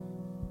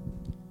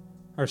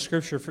Our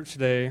scripture for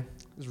today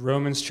is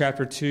Romans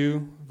chapter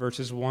 2,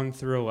 verses 1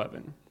 through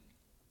 11.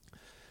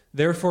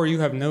 Therefore you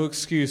have no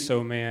excuse,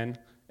 O man,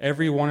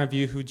 every one of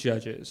you who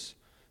judges.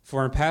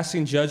 For in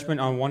passing judgment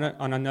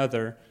on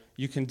another,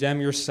 you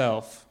condemn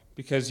yourself,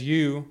 because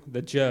you,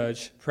 the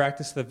judge,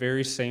 practice the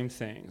very same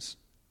things.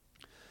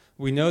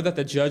 We know that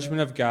the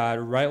judgment of God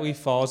rightly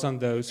falls on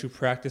those who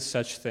practice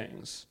such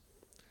things.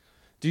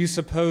 Do you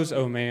suppose,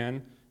 O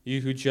man,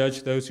 you who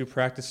judge those who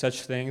practice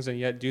such things and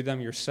yet do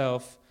them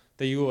yourself,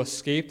 that you will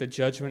escape the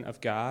judgment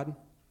of God?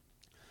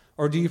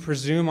 Or do you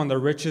presume on the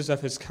riches of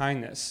his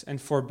kindness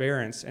and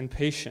forbearance and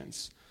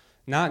patience,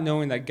 not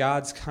knowing that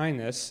God's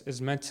kindness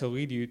is meant to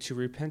lead you to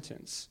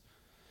repentance?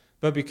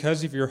 But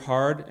because of your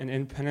hard and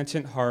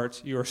impenitent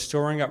heart, you are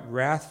storing up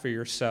wrath for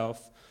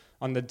yourself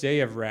on the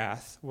day of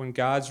wrath, when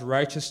God's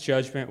righteous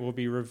judgment will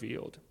be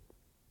revealed.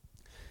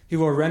 He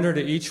will render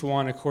to each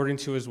one according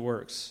to his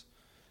works.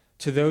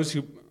 To those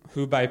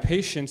who by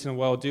patience and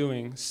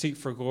well-doing seek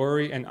for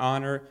glory and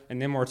honor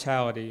and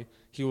immortality,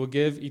 he will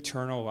give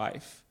eternal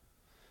life.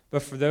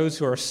 But for those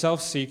who are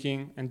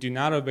self-seeking and do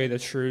not obey the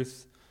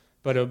truth,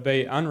 but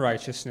obey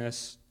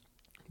unrighteousness,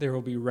 there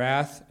will be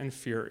wrath and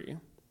fury.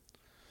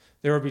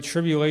 There will be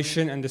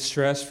tribulation and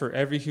distress for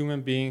every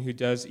human being who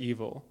does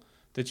evil,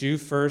 the Jew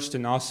first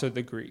and also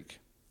the Greek.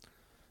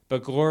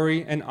 But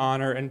glory and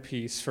honor and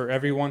peace for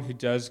everyone who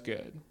does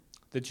good,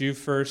 the Jew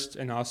first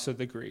and also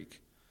the Greek.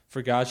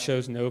 For God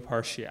shows no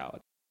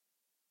partiality.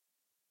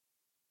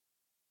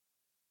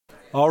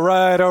 All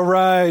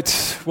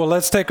right. Well,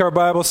 let's take our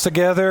Bibles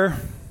together.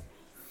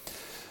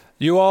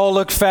 You all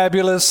look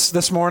fabulous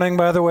this morning,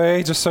 by the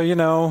way, just so you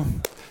know.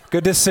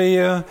 Good to see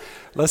you.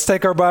 Let's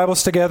take our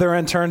Bibles together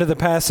and turn to the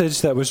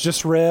passage that was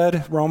just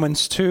read,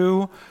 Romans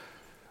 2,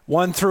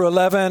 1 through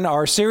 11.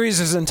 Our series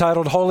is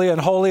entitled Holy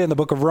and Holy in the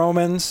book of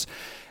Romans.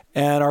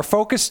 And our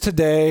focus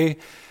today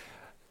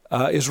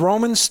is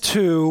Romans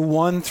 2,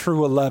 1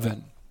 through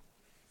 11.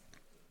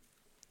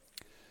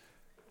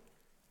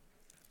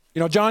 You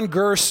know, John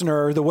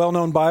Gerstner, the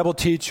well-known Bible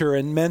teacher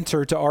and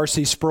mentor to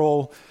R.C.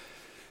 Sproul,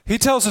 he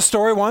tells a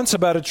story once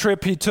about a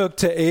trip he took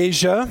to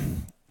Asia.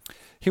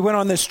 He went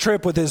on this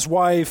trip with his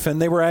wife, and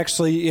they were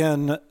actually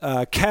in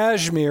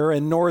Kashmir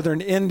in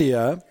northern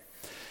India.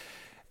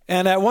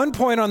 And at one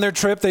point on their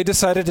trip, they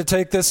decided to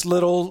take this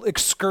little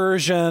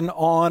excursion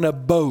on a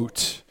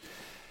boat.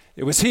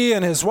 It was he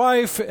and his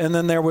wife, and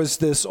then there was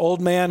this old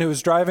man who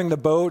was driving the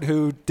boat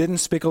who didn't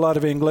speak a lot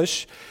of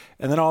English,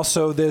 and then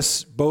also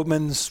this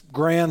boatman's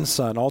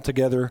grandson all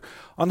together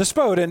on this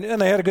boat. And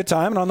they had a good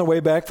time. And on the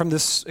way back from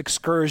this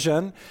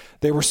excursion,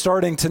 they were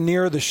starting to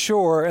near the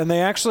shore, and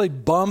they actually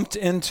bumped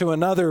into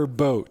another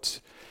boat.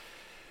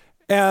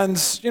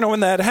 And, you know, when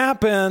that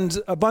happened,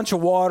 a bunch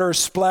of water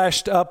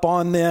splashed up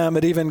on them.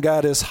 It even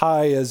got as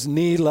high as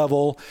knee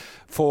level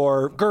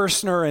for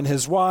Gerstner and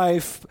his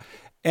wife.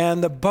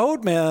 And the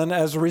boatman,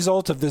 as a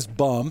result of this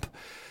bump,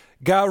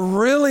 got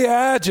really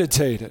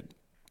agitated.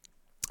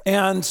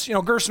 And, you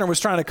know, Gerstner was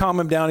trying to calm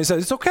him down. He said,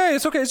 it's okay.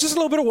 It's just a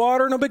little bit of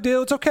water, no big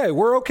deal. It's okay.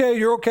 We're okay.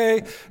 You're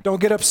okay. Don't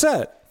get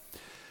upset.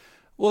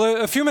 Well,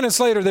 a few minutes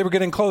later, they were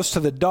getting close to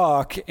the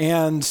dock,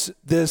 and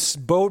this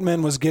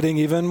boatman was getting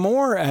even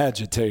more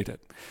agitated.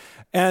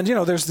 And, you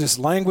know, there's this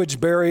language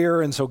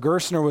barrier, and so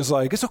Gerstner was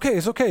like, it's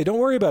okay. Don't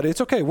worry about it.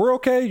 It's okay. We're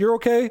okay. You're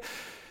okay.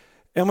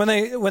 And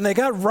when they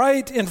got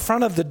right in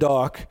front of the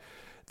dock,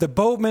 the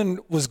boatman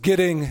was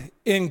getting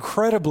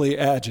incredibly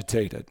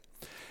agitated.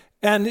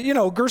 And, you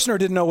know, Gerstner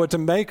didn't know what to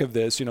make of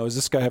this. You know, does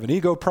this guy have an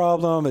ego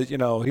problem? You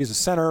know, he's a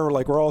sinner,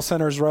 like we're all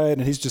sinners, right?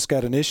 And he's just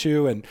got an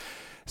issue. And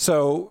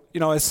so, you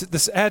know, as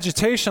this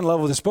agitation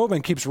level of this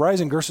boatman keeps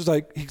rising, Gerstner's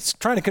like, he's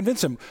trying to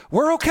convince him,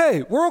 we're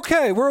okay.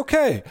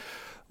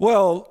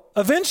 Well,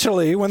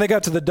 eventually, when they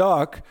got to the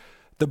dock,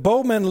 the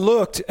boatman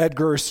looked at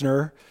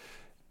Gerstner,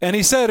 and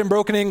he said in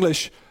broken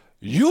English,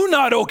 "You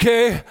not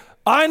okay,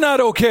 I not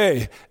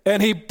okay."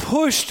 And he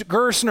pushed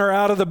Gerstner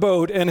out of the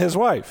boat and his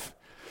wife.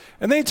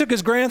 And then he took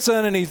his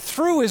grandson and he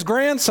threw his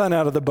grandson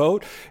out of the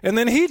boat. And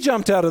then he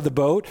jumped out of the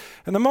boat.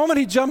 And the moment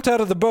he jumped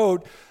out of the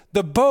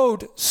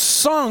boat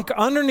sunk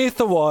underneath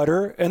the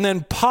water and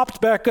then popped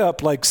back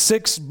up like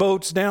 6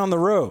 boats down the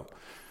road.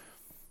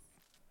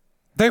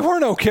 They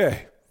weren't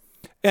okay.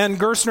 And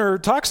Gerstner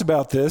talks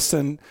about this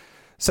and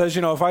says,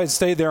 you know, if I had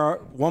stayed there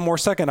one more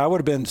second, I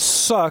would have been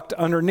sucked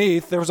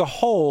underneath. There was a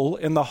hole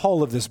in the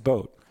hull of this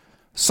boat,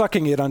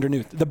 sucking it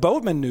underneath. The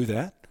boatman knew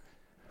that.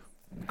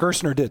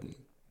 Gerstner didn't.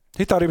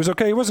 He thought he was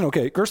okay. He wasn't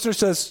okay. Gerstner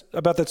says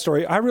about that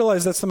story, I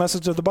realize that's the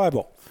message of the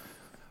Bible.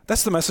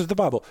 That's the message of the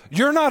Bible.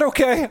 You're not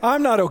okay.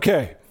 I'm not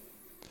okay.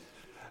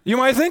 You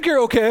might think you're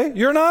okay.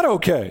 You're not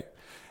okay.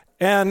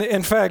 And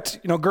in fact,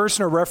 you know,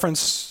 Gerstner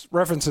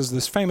references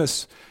this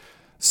famous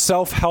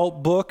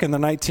self-help book in the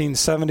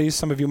 1970s.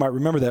 Some of you might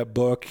remember that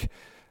book.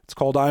 It's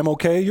called I'm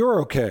Okay,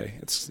 You're Okay.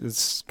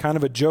 It's kind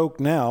of a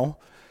joke now,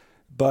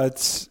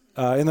 but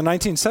in the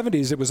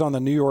 1970s, it was on the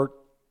New York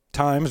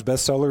Times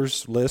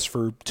bestsellers list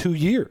for 2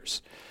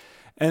 years.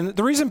 And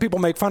the reason people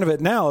make fun of it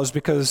now is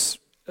because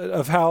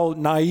of how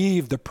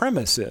naive the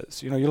premise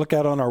is. You look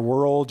out on our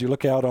world, you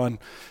look out on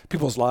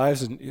people's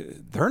lives,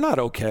 and they're not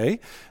okay.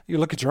 You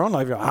look at your own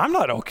life, I'm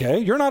not okay.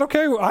 You're not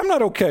okay. I'm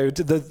not okay.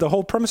 The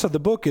whole premise of the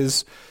book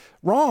is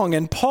wrong.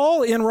 And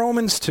Paul in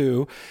Romans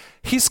 2,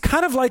 he's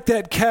kind of like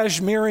that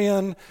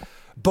Kashmirian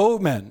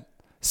boatman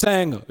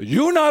saying,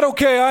 "You not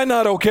okay, I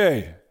not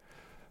okay.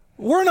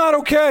 We're not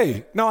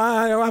okay. No,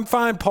 I'm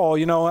fine, Paul.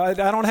 I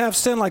don't have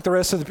sin like the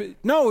rest of the people."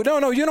 No,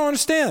 you don't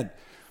understand.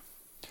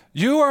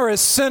 You are a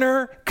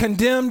sinner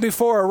condemned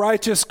before a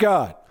righteous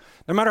God.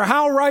 No matter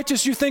how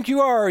righteous you think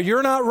you are,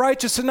 you're not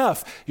righteous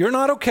enough. You're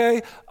not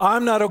okay.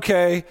 I'm not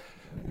okay.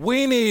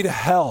 We need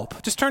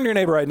help. Just turn to your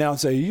neighbor right now and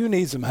say, "You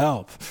need some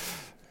help."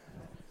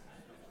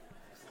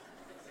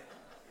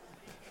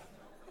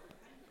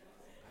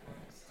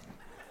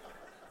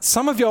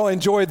 Some of y'all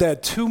enjoyed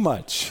that too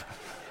much.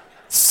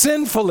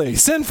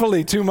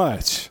 Sinfully too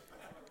much.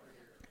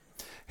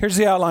 Here's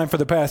the outline for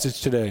the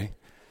passage today.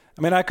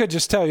 I could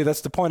just tell you that's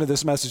the point of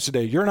this message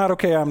today. You're not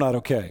okay, I'm not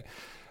okay.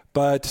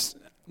 But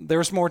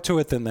there's more to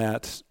it than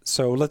that.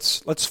 So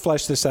let's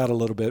flesh this out a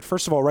little bit.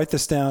 First of all, write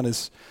this down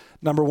as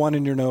number 1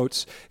 in your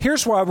notes.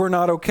 Here's why we're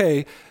not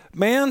okay.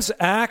 Man's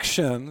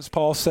actions,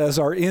 Paul says,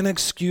 are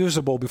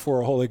inexcusable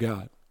before a holy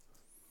God.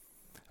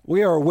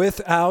 We are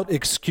without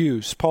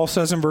excuse. Paul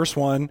says in verse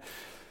 1,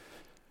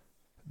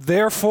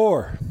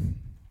 "Therefore,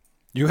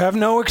 you have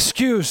no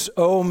excuse,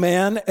 O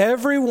man,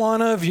 every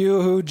one of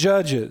you who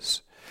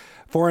judges.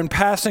 For in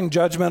passing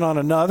judgment on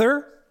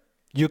another,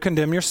 you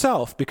condemn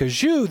yourself,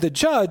 because you, the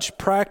judge,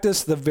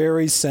 practice the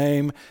very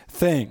same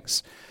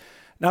things."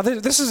 Now,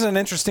 this is an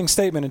interesting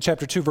statement in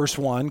chapter 2, verse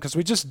 1, because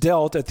we just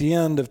dealt at the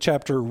end of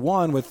chapter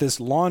 1 with this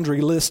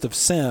laundry list of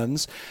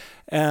sins,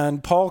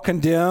 and Paul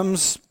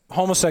condemns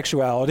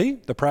homosexuality,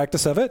 the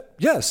practice of it.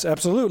 Yes,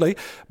 absolutely.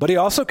 But he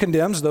also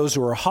condemns those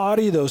who are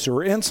haughty, those who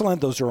are insolent,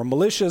 those who are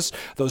malicious,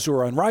 those who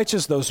are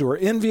unrighteous, those who are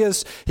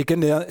envious. He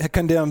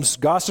condemns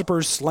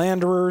gossipers,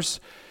 slanderers,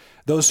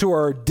 those who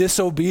are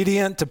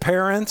disobedient to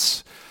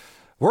parents.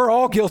 We're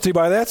all guilty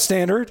by that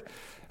standard.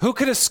 Who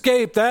could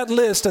escape that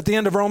list at the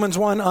end of Romans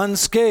 1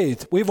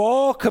 unscathed? We've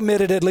all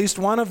committed at least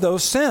one of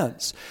those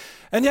sins.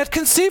 And yet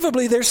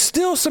conceivably, there's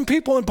still some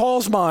people in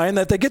Paul's mind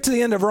that they get to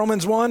the end of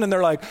Romans 1 and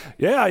they're like,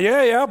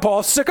 yeah,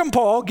 Paul, sick 'em,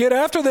 Paul, get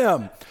after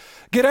them.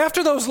 Get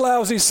after those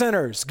lousy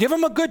sinners. Give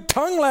them a good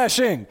tongue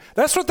lashing.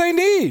 That's what they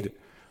need.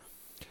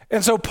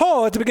 And so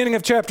Paul, at the beginning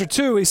of chapter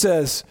 2, he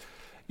says,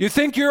 you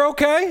think you're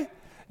okay?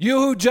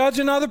 You who judge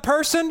another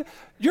person,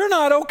 you're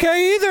not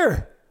okay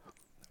either.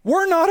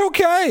 We're not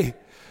okay.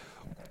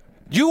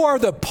 You are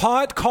the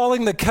pot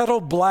calling the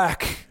kettle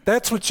black.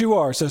 That's what you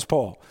are, says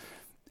Paul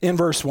in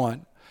verse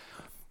 1.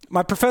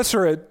 My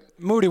professor at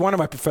Moody, one of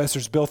my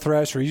professors, Bill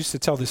Thrasher, used to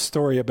tell this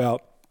story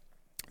about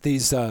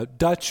these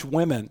Dutch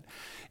women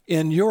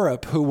in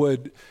Europe who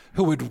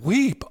would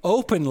weep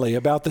openly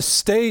about the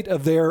state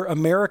of their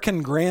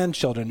American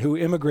grandchildren who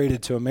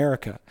immigrated to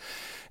America.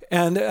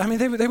 And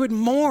they would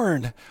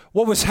mourn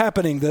what was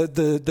happening,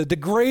 the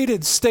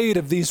degraded state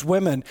of these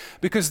women,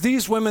 because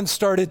these women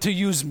started to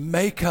use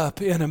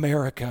makeup in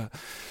America.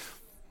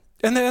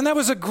 And that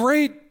was a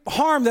great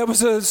harm. That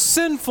was a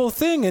sinful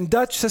thing in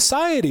Dutch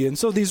society. And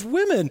so these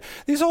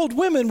old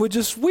women would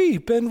just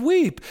weep and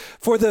weep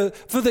for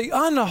the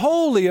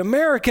unholy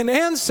American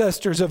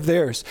ancestors of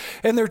theirs.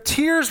 And their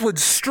tears would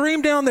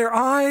stream down their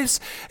eyes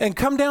and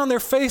come down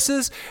their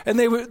faces, and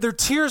their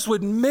tears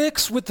would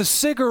mix with the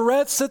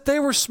cigarettes that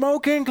they were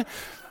smoking.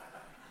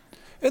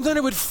 And then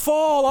it would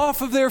fall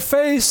off of their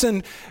face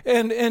and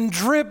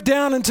drip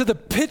down into the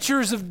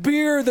pitchers of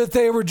beer that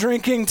they were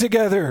drinking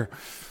together.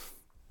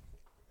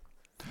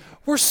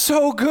 We're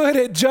so good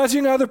at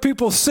judging other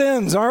people's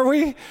sins, aren't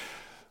we?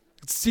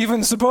 It's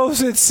even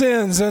supposed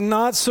sins, and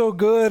not so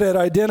good at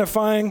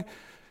identifying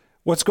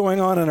what's going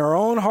on in our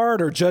own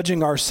heart or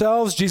judging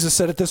ourselves. Jesus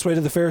said it this way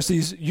to the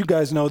Pharisees. You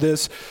guys know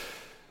this.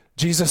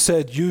 Jesus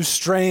said, "You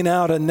strain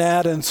out a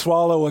gnat and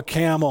swallow a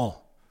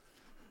camel.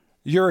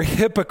 You're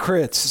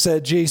hypocrites,"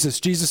 said Jesus.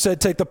 Jesus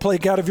said, "Take the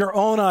plank out of your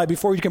own eye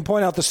before you can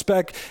point out the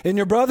speck in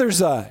your brother's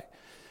eye."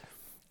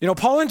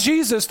 Paul and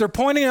Jesus, they're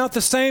pointing out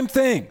the same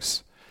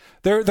things.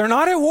 They're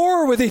not at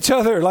war with each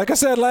other, like I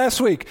said last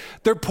week.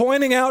 They're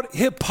pointing out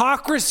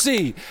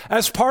hypocrisy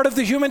as part of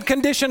the human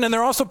condition, and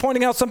they're also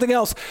pointing out something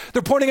else.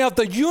 They're pointing out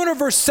the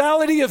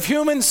universality of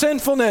human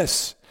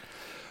sinfulness.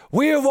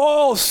 We have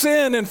all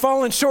sinned and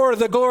fallen short of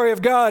the glory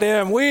of God,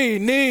 and we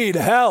need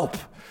help.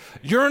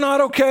 You're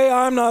not okay,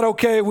 I'm not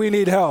okay, we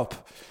need help.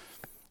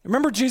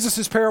 Remember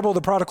Jesus' parable of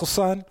the prodigal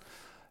son?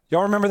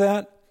 Y'all remember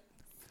that?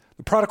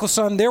 The prodigal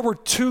son, there were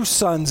two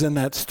sons in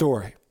that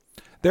story.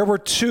 There were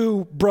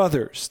two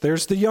brothers.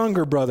 There's the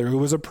younger brother who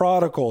was a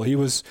prodigal.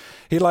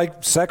 He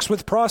liked sex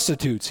with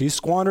prostitutes. He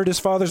squandered his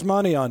father's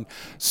money on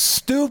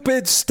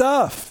stupid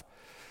stuff.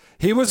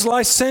 He was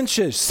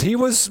licentious. He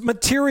was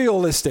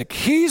materialistic.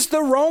 He's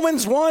the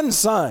Romans 1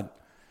 son.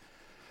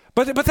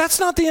 But that's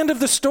not the end of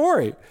the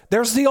story.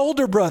 There's the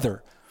older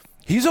brother.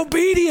 He's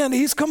obedient.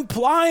 He's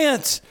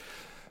compliant.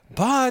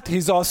 But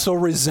he's also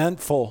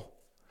resentful.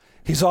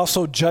 He's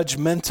also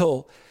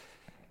judgmental.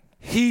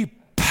 He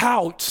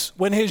pouts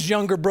when his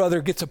younger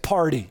brother gets a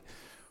party.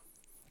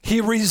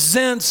 He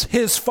resents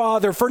his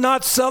father for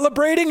not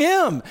celebrating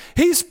him.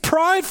 He's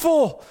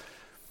prideful.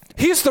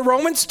 He's the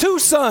Romans 2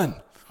 son.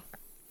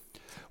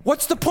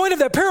 What's the point of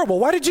that parable?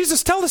 Why did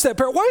Jesus tell us that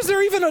parable? Why is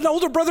there even an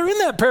older brother in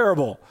that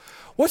parable?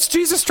 What's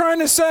Jesus trying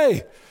to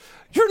say?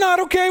 You're not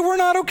okay. We're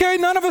not okay.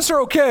 None of us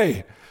are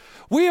okay.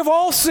 We have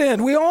all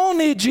sinned. We all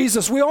need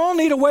Jesus. We all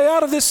need a way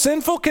out of this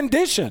sinful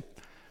condition.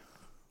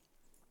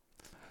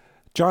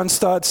 John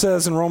Stott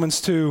says in Romans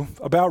 2,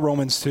 about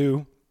Romans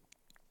 2,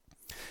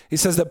 he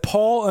says that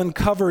Paul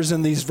uncovers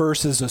in these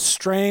verses a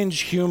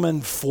strange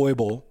human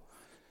foible,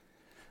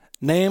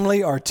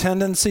 namely our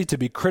tendency to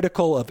be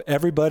critical of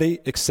everybody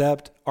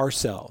except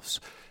ourselves.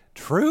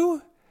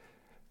 True?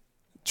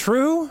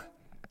 True?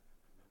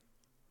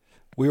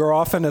 We are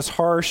often as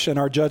harsh in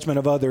our judgment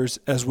of others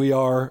as we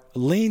are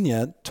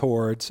lenient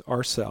towards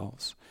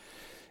ourselves.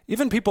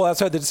 Even people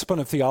outside the discipline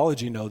of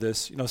theology know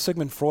this.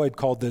 Sigmund Freud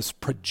called this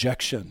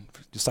projection.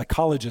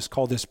 Psychologists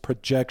call this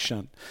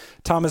projection.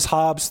 Thomas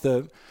Hobbes,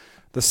 the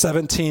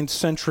 17th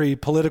century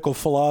political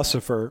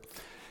philosopher,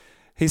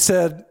 he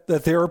said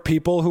that there are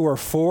people who are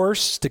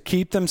forced to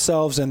keep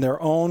themselves in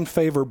their own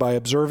favor by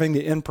observing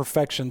the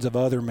imperfections of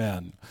other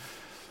men.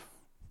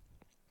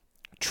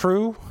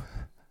 True?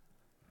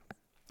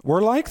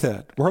 We're like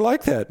that. We're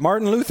like that.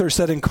 Martin Luther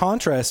said in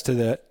contrast to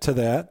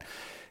that,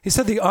 he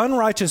said the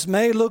unrighteous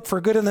may look for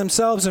good in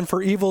themselves and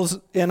for evils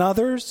in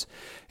others.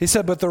 He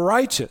said, but the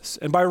righteous,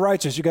 and by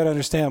righteous, you got to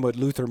understand what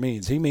Luther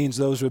means. He means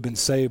those who have been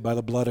saved by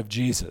the blood of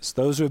Jesus,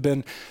 those who have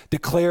been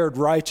declared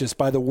righteous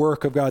by the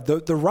work of God.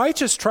 The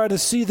righteous try to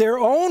see their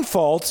own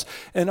faults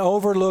and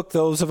overlook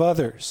those of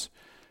others.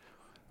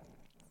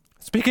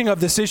 Speaking of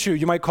this issue,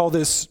 you might call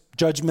this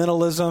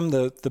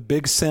judgmentalism, the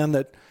big sin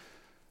that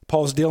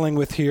Paul's dealing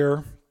with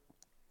here.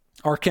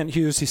 R. Kent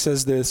Hughes, he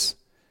says this.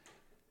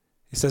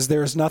 He says,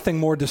 there is nothing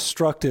more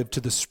destructive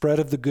to the spread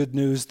of the good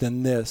news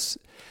than this.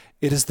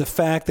 It is the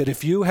fact that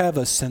if you have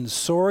a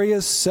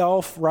censorious,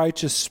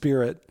 self-righteous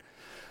spirit,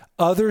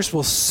 others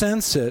will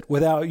sense it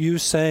without you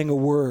saying a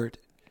word.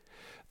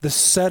 The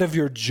set of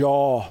your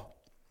jaw,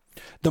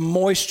 the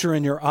moisture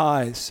in your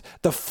eyes,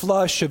 the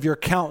flush of your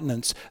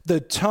countenance, the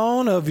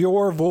tone of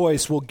your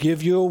voice will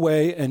give you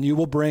away, and you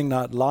will bring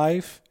not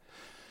life,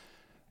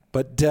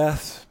 but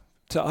death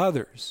to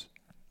others.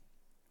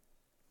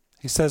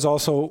 He says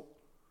also,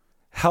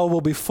 hell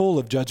will be full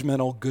of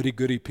judgmental,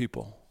 goody-goody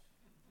people.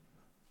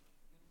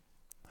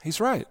 He's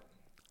right.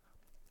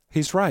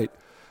 He's right.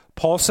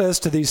 Paul says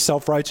to these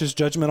self-righteous,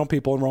 judgmental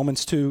people in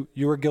Romans 2,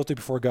 you are guilty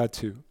before God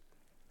too.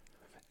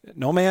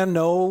 No man,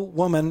 no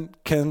woman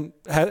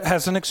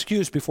has an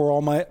excuse before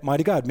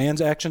Almighty God.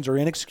 Man's actions are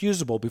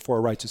inexcusable before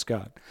a righteous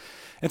God.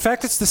 In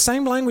fact, it's the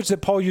same language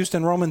that Paul used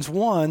in Romans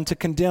 1 to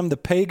condemn the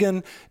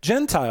pagan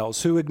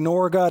Gentiles who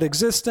ignore God's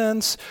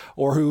existence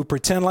or who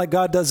pretend like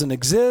God doesn't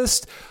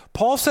exist.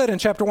 Paul said in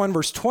chapter 1,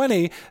 verse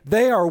 20,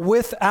 they are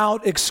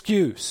without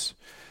excuse.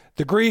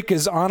 The Greek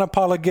is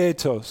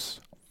anapologetos.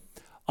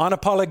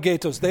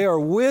 Anapologetos. They are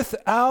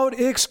without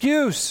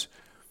excuse.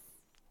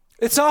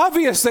 It's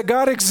obvious that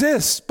God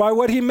exists by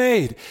what he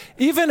made.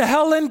 Even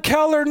Helen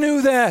Keller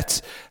knew that.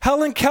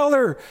 Helen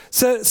Keller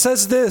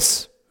says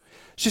this.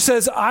 She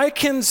says, I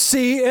can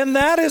see, and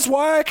that is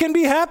why I can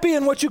be happy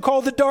in what you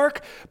call the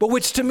dark, but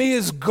which to me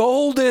is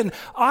golden.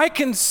 I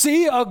can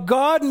see a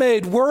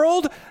God-made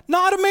world,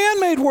 not a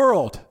man-made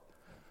world.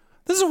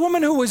 This is a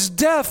woman who was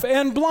deaf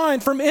and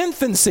blind from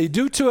infancy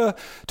due to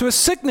a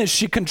sickness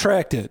she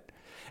contracted.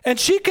 And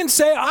she can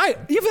say,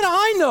 even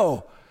I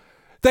know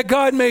that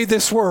God made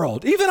this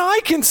world. Even I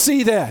can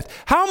see that.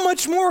 How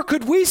much more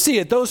could we see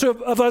it, those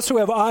of us who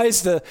have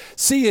eyes to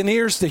see and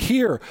ears to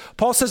hear?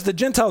 Paul says the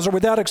Gentiles are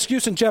without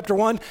excuse in chapter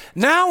 1.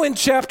 Now in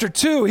chapter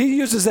 2, he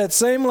uses that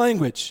same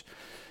language.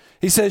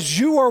 He says,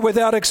 you are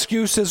without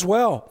excuse as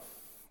well,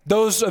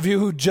 those of you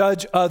who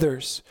judge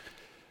others.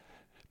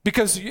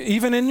 Because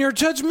even in your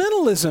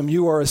judgmentalism,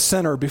 you are a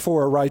sinner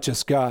before a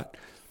righteous God.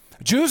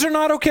 Jews are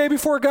not okay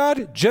before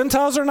God.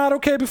 Gentiles are not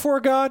okay before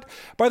God.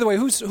 By the way,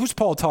 who's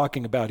Paul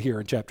talking about here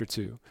in chapter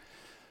 2?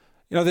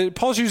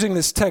 Paul's using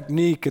this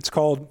technique. It's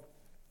called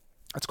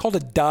a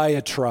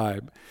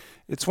diatribe.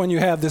 It's when you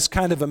have this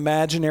kind of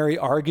imaginary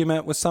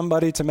argument with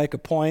somebody to make a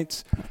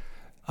point.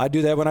 I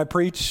do that when I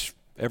preach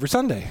every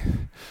Sunday.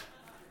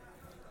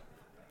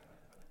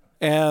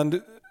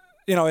 And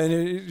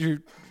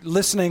you're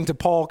listening to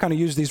Paul kind of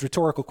use these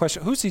rhetorical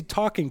questions. Who's he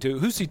talking to?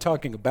 Who's he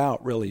talking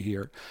about really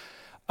here?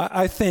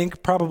 I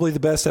think probably the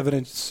best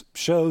evidence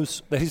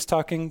shows that he's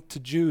talking to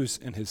Jews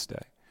in his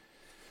day.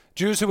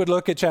 Jews who would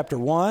look at chapter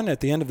 1 at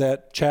the end of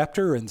that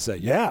chapter and say,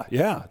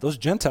 yeah, those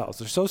Gentiles,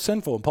 they're so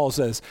sinful. And Paul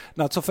says,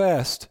 not so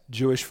fast,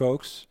 Jewish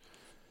folks.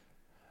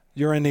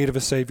 You're in need of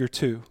a Savior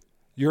too.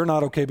 You're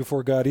not okay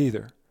before God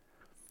either.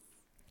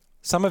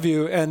 Some of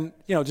you, and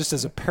just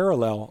as a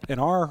parallel in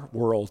our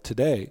world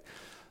today,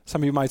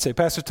 some of you might say,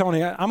 Pastor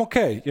Tony, I'm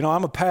okay.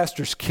 I'm a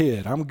pastor's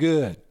kid. I'm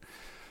good.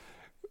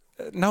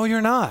 No,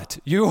 you're not.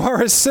 You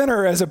are a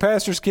sinner as a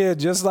pastor's kid,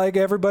 just like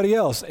everybody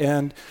else.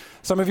 And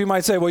some of you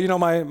might say, well,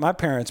 my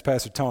parents,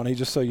 Pastor Tony,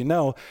 just so you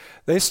know,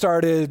 they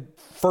started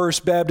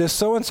First Baptist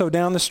so-and-so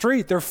down the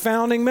street. They're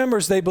founding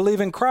members. They believe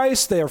in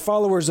Christ. They are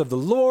followers of the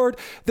Lord.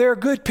 They're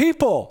good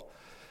people.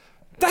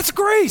 That's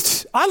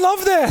great. I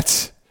love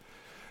that.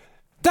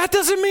 That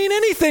doesn't mean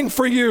anything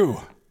for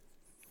you.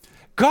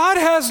 God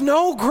has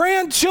no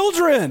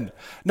grandchildren.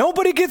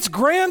 Nobody gets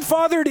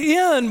grandfathered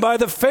in by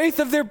the faith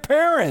of their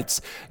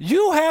parents.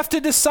 You have to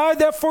decide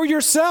that for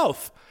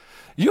yourself.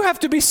 You have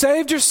to be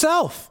saved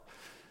yourself.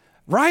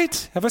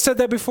 Right? Have I said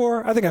that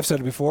before? I think I've said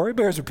it before. It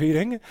bears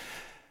repeating.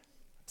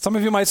 Some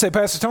of you might say,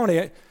 Pastor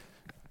Tony,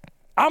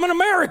 I'm an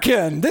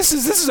American. This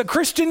is a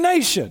Christian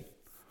nation.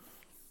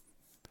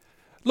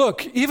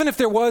 Look, even if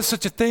there was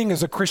such a thing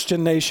as a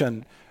Christian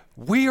nation,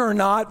 we are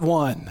not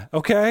one,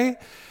 okay?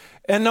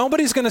 And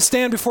nobody's going to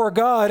stand before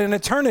God in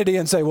eternity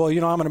and say, well,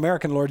 I'm an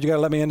American, Lord. You got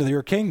to let me into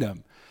your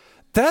kingdom.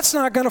 That's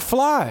not going to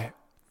fly.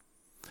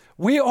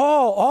 We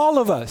all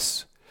of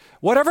us,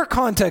 whatever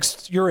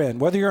context you're in,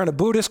 whether you're in a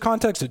Buddhist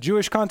context, a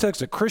Jewish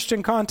context, a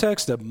Christian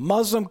context, a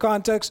Muslim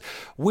context,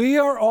 we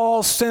are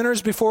all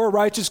sinners before a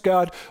righteous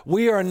God.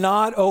 We are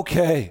not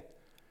okay.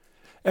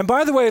 And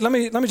by the way, let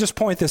me just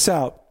point this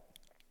out.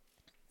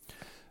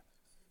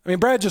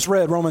 Brad just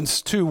read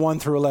Romans 2, 1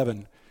 through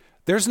 11.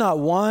 There's not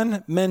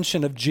one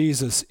mention of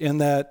Jesus in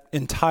that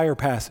entire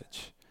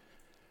passage.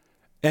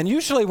 And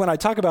usually when I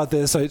talk about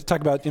this, I talk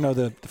about,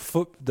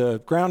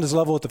 the ground is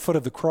level at the foot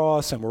of the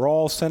cross and we're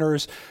all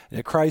sinners and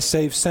that Christ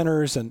saves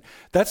sinners. And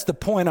that's the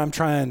point I'm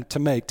trying to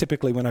make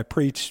typically when I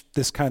preach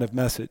this kind of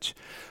message.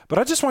 But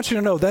I just want you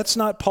to know that's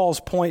not Paul's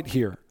point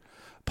here.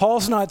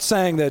 Paul's not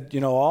saying that,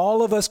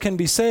 all of us can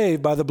be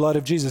saved by the blood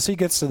of Jesus. He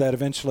gets to that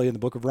eventually in the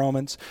book of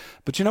Romans.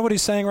 But you know what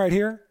he's saying right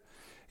here?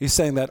 He's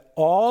saying that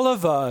all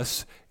of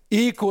us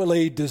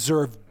equally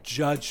deserve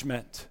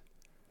judgment.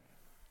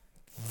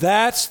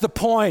 That's the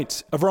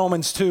point of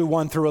Romans 2,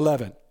 1 through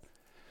 11.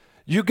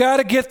 You got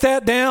to get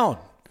that down.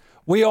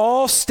 We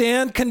all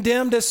stand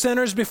condemned as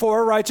sinners before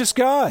a righteous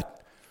God.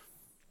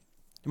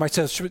 You might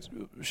say,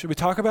 should we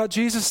talk about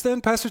Jesus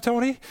then, Pastor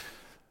Tony?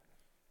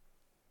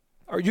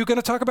 Are you going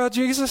to talk about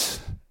Jesus?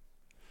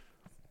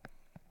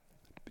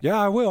 Yeah,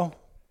 I will.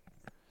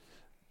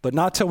 But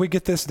not till we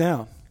get this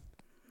down.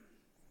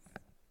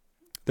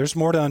 There's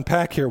more to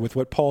unpack here with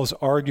what Paul's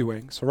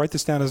arguing. So write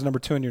this down as number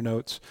 2 in your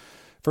notes.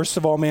 First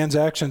of all, man's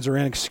actions are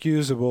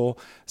inexcusable.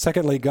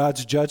 Secondly,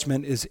 God's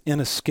judgment is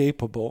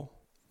inescapable.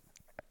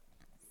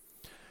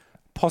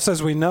 Paul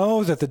says we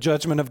know that the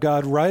judgment of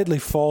God rightly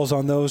falls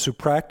on those who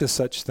practice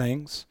such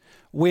things.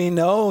 We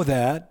know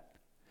that.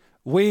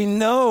 We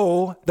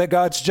know that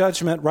God's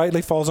judgment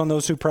rightly falls on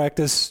those who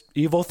practice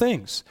evil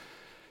things.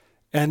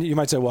 And you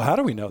might say, well, how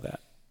do we know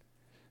that?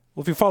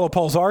 Well, if you follow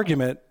Paul's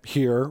argument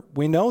here,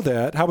 we know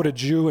that. How would a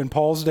Jew in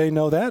Paul's day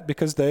know that?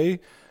 Because they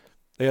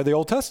had the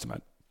Old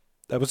Testament.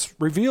 That was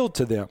revealed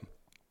to them.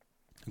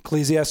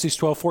 Ecclesiastes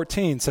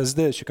 12:14 says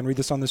this. You can read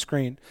this on the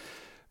screen.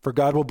 For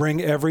God will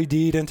bring every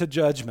deed into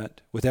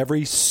judgment with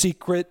every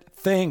secret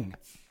thing,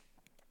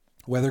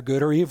 whether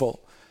good or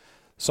evil.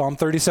 Psalm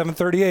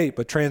 37:38,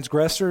 but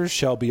transgressors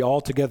shall be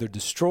altogether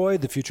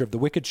destroyed. The future of the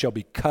wicked shall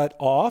be cut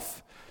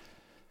off.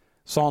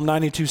 Psalm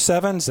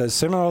 92:7 says,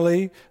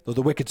 similarly, though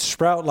the wicked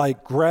sprout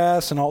like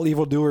grass and all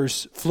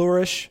evildoers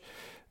flourish,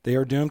 they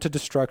are doomed to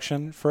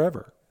destruction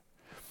forever.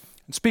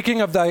 And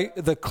speaking of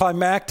the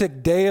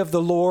climactic day of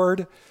the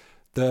Lord,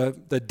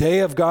 the day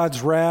of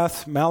God's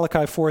wrath,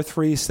 Malachi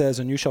 4:3 says,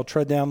 and you shall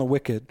tread down the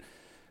wicked,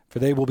 for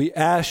they will be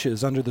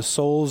ashes under the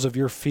soles of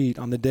your feet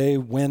on the day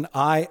when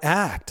I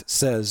act,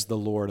 says the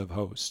Lord of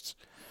hosts.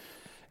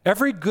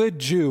 Every good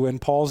Jew in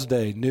Paul's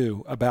day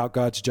knew about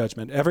God's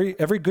judgment.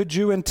 Every good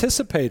Jew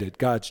anticipated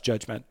God's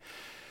judgment.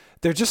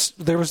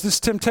 There was this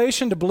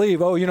temptation to believe,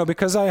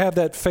 because I have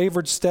that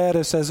favored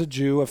status as a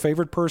Jew, a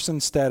favored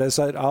person status,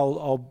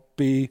 I'll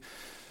be,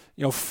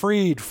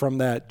 freed from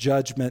that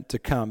judgment to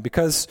come.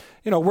 Because,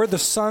 we're the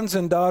sons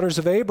and daughters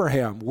of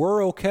Abraham.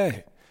 We're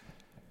okay.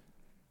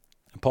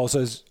 And Paul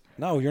says,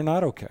 no, you're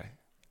not okay.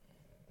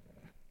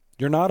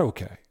 You're not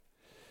okay.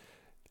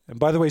 And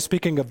by the way,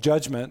 speaking of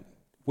judgment,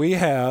 we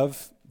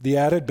have the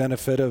added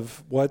benefit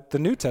of what the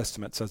New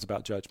Testament says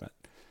about judgment.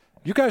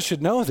 You guys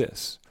should know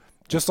this,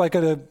 just like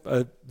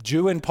a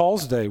Jew in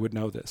Paul's day would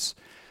know this.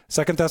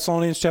 2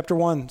 Thessalonians chapter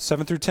 1,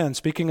 7 through 10,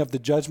 speaking of the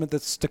judgment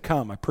that's to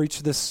come. I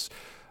preached this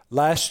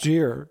last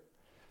year.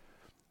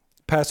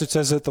 The passage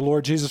says that the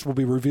Lord Jesus will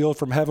be revealed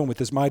from heaven with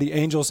his mighty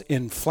angels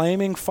in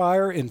flaming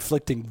fire,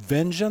 inflicting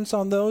vengeance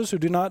on those who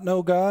do not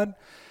know God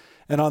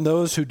and on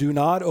those who do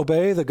not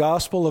obey the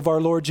gospel of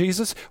our Lord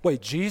Jesus. Wait,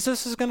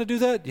 Jesus is going to do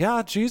that?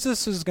 Yeah,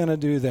 Jesus is going to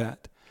do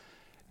that.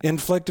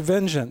 Inflict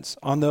vengeance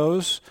on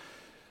those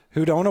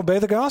who don't obey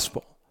the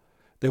gospel.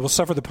 They will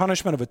suffer the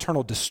punishment of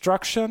eternal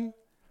destruction,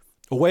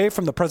 away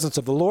from the presence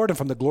of the Lord and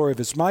from the glory of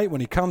his might when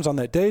he comes on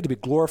that day to be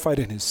glorified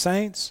in his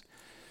saints.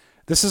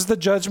 This is the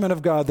judgment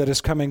of God that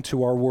is coming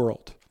to our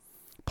world.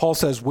 Paul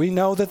says, we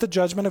know that the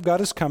judgment of God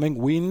is coming.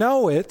 We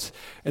know it.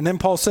 And then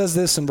Paul says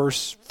this in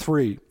verse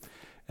 3.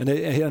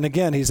 And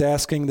again, he's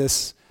asking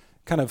this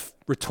kind of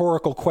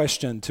rhetorical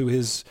question to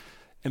his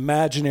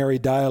imaginary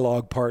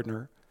dialogue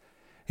partner.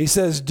 He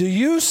says, do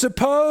you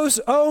suppose,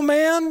 O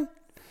man,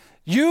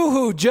 you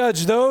who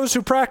judge those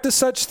who practice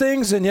such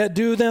things and yet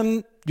do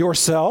them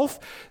yourself,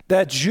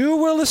 that you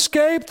will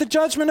escape the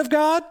judgment of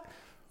God?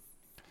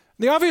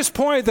 The obvious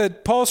point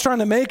that Paul's trying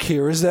to make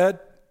here is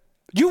that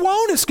you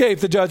won't escape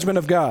the judgment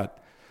of God.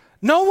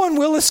 No one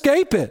will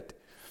escape it.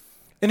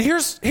 And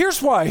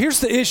here's why. Here's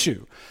the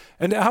issue.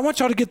 And I want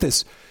y'all to get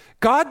this.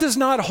 God does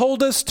not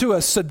hold us to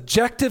a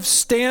subjective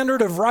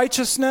standard of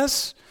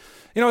righteousness.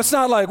 It's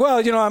not like,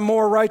 well, I'm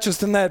more righteous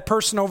than that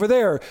person over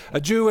there.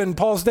 A Jew in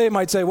Paul's day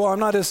might say, well, I'm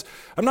not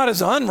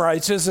as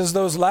unrighteous as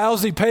those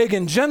lousy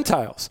pagan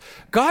Gentiles.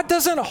 God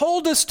doesn't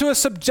hold us to a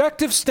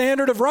subjective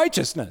standard of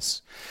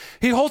righteousness.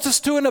 He holds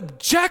us to an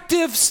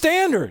objective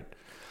standard.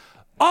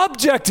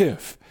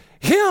 Objective.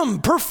 Him,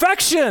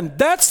 perfection.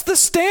 That's the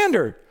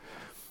standard.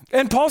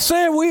 And Paul's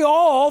saying we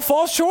all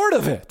fall short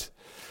of it.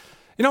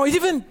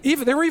 Even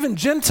there were even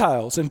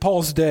Gentiles in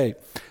Paul's day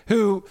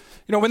who,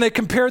 when they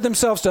compared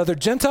themselves to other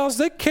Gentiles,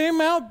 they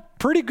came out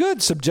pretty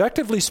good,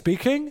 subjectively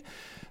speaking.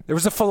 There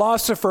was a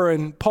philosopher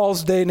in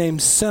Paul's day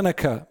named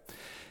Seneca,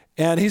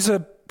 and he's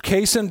a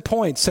case in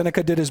point.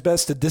 Seneca did his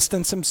best to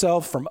distance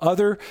himself from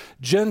other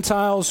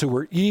Gentiles who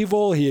were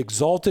evil. He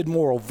exalted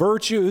moral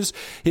virtues.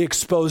 He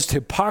exposed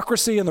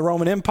hypocrisy in the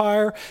Roman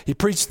Empire. He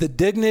preached the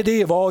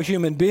dignity of all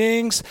human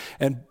beings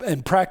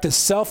and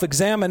practiced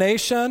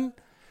self-examination.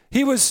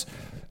 He was,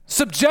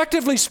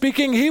 subjectively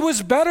speaking, he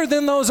was better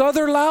than those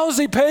other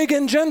lousy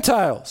pagan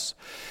Gentiles.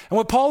 And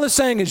what Paul is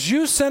saying is,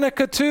 you,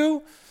 Seneca,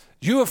 too,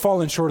 you have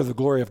fallen short of the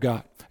glory of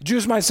God.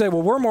 Jews might say,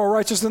 well, we're more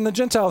righteous than the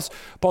Gentiles.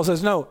 Paul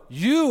says, no,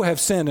 you have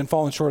sinned and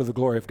fallen short of the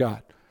glory of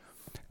God.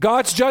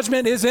 God's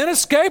judgment is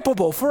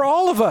inescapable for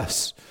all of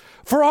us.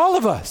 For all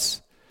of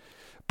us.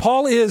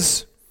 Paul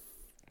is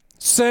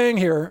saying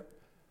here,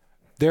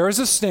 there is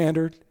a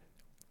standard.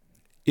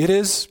 It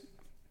is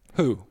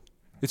who?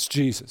 It's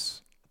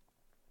Jesus.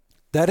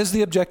 That is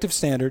the objective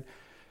standard.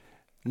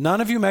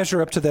 None of you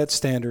measure up to that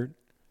standard.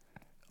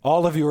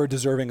 All of you are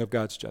deserving of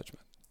God's judgment.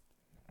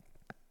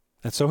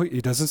 And so he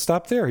doesn't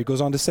stop there. He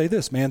goes on to say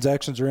this: man's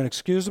actions are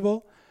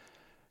inexcusable.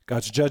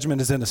 God's judgment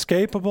is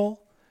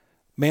inescapable.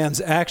 Man's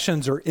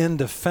actions are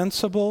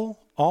indefensible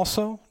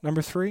also,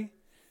 number 3.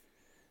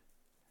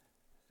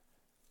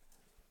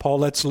 Paul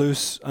lets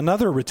loose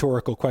another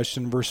rhetorical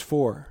question, verse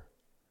 4.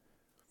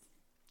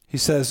 He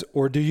says,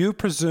 or do you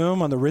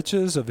presume on the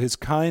riches of his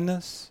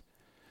kindness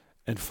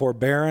and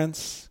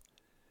forbearance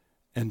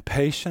and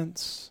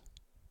patience?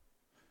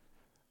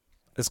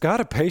 Is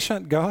God a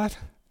patient God?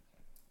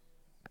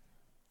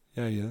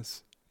 Yeah, he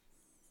is.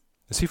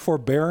 Is he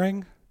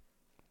forbearing?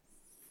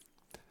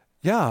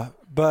 Yeah,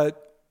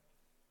 but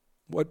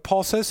what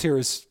Paul says here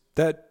is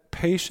that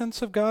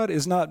patience of God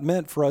is not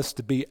meant for us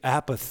to be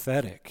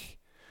apathetic.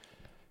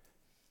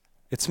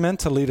 It's meant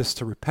to lead us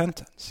to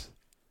repentance.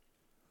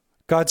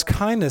 God's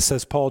kindness,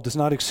 says Paul, does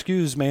not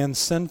excuse man's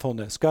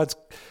sinfulness. God's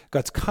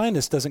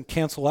kindness doesn't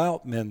cancel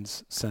out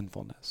men's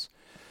sinfulness.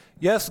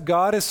 Yes,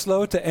 God is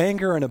slow to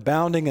anger and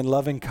abounding in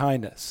loving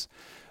kindness.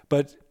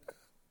 But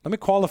let me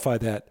qualify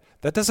that.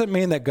 That doesn't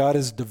mean that God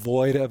is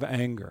devoid of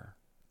anger.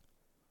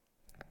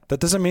 That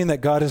doesn't mean that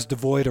God is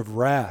devoid of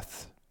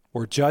wrath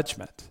or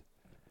judgment.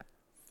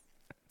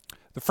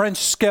 The French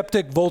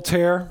skeptic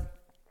Voltaire,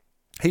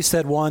 he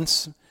said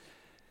once,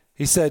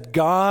 he said,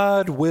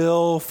 God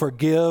will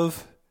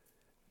forgive.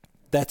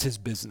 That's his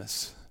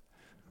business.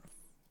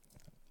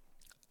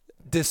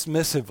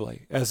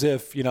 Dismissively, as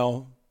if,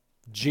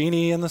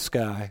 genie in the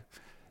sky,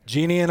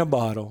 genie in a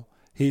bottle.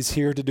 He's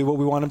here to do what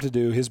we want him to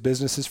do. His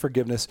business is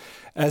forgiveness.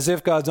 As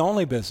if God's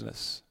only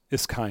business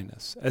is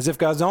kindness. As if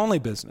God's only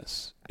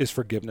business is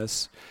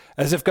forgiveness.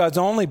 As if God's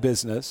only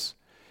business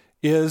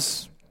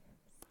is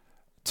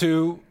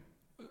to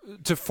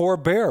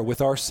forbear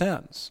with our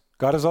sins.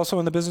 God is also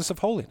in the business of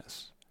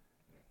holiness.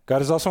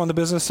 God is also in the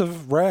business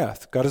of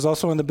wrath. God is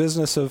also in the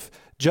business of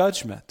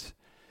judgment.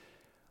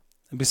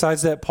 And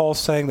besides that, Paul's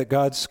saying that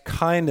God's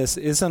kindness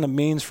isn't a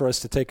means for us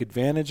to take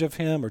advantage of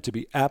him or to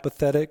be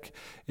apathetic.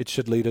 It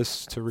should lead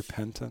us to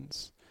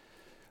repentance.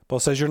 Paul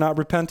says you're not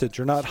repentant,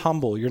 you're not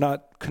humble, you're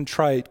not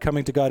contrite,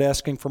 coming to God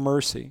asking for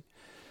mercy.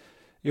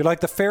 You're like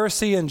the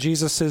Pharisee in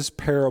Jesus'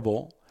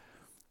 parable.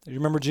 You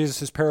remember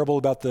Jesus' parable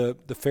about the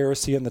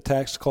Pharisee and the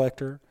tax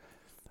collector?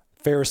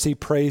 Pharisee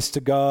prays to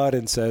God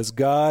and says,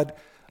 God,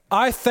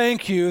 I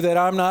thank you that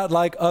I'm not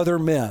like other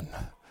men.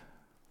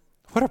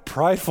 What a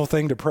prideful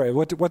thing to pray.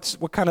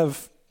 What kind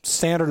of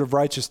standard of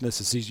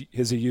righteousness is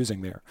he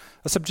using there?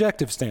 A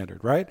subjective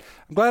standard, right?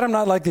 I'm glad I'm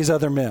not like these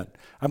other men.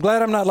 I'm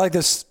glad I'm not like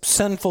this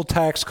sinful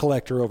tax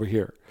collector over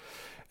here.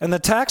 And the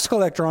tax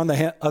collector, on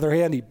the other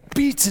hand, he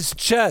beats his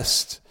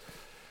chest.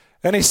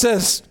 And he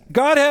says,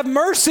 God, have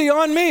mercy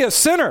on me, a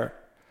sinner.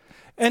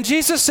 And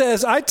Jesus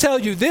says, I tell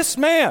you, this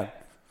man,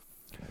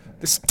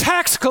 this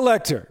tax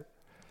collector,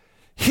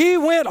 he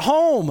went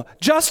home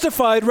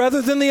justified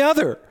rather than the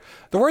other.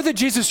 The word that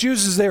Jesus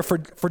uses there for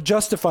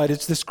justified,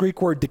 it's this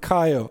Greek word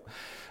dikaio,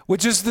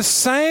 which is the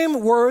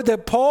same word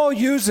that Paul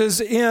uses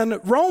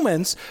in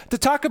Romans to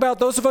talk about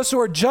those of us who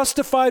are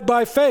justified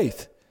by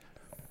faith.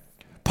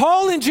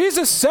 Paul and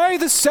Jesus say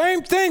the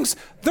same things.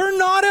 They're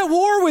not at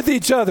war with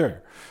each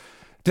other.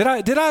 Did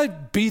I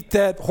beat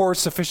that horse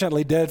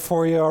sufficiently dead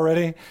for you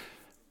already?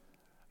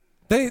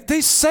 They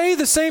say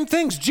the same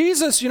things.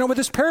 Jesus, with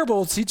his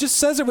parables, he just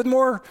says it with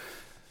more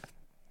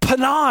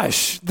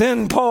panache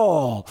than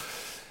Paul.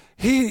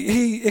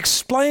 He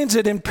explains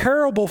it in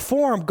parable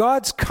form.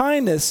 God's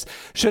kindness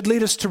should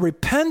lead us to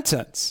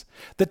repentance.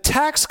 The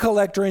tax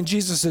collector in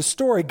Jesus'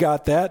 story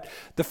got that.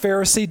 The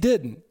Pharisee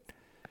didn't.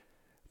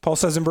 Paul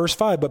says in verse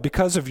 5, but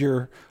because of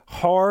your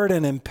hard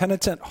and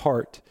impenitent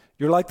heart,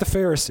 you're like the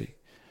Pharisee.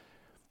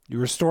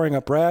 You're storing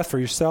up wrath for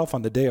yourself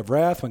on the day of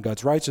wrath when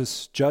God's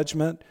righteous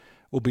judgment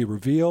will be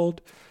revealed.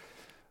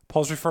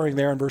 Paul's referring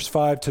there in verse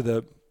 5 to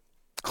the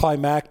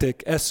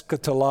climactic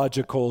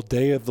eschatological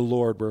day of the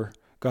Lord where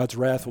God's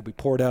wrath will be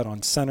poured out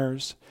on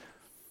sinners.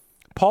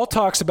 Paul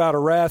talks about a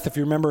wrath, if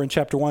you remember in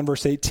chapter 1,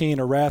 verse 18,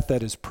 a wrath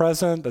that is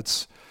present,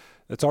 that's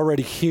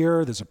already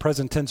here. There's a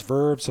present tense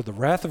verb, so the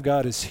wrath of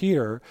God is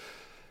here.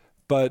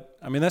 But,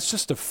 that's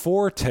just a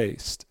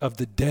foretaste of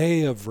the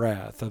day of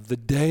wrath, of the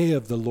day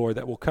of the Lord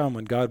that will come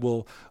when God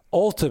will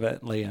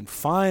ultimately and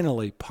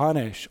finally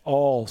punish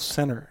all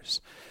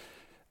sinners.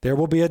 There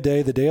will be a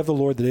day, the day of the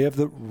Lord, the day of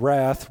the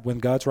wrath, when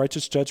God's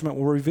righteous judgment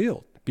will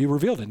be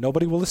revealed, and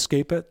nobody will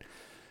escape it.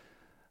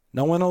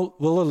 No one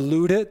will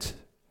elude it.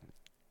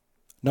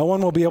 No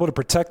one will be able to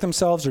protect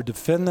themselves or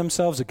defend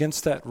themselves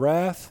against that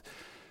wrath.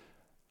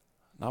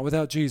 Not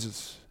without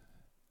Jesus.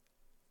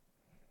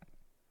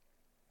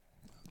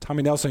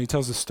 Tommy Nelson, he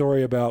tells a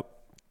story about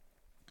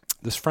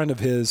this friend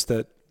of his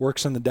that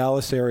works in the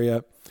Dallas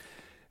area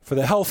for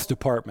the health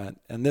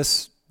department. And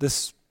this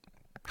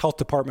health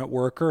department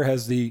worker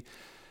has the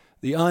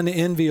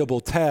unenviable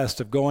task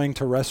of going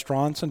to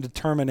restaurants and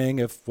determining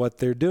if what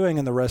they're doing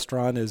in the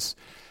restaurant is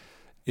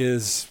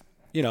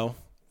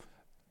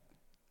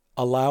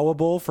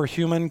allowable for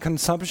human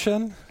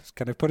consumption.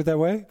 Can I put it that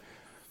way?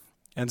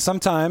 And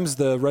sometimes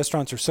the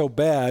restaurants are so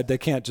bad they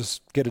can't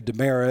just get a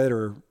demerit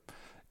or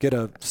get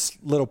a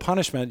little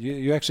punishment.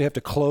 You actually have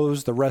to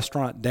close the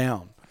restaurant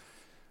down.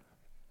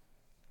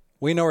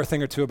 We know a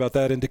thing or two about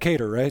that in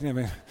Decatur, right?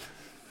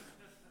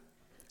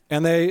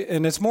 And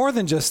it's more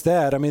than just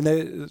that.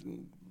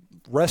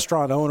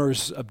 Restaurant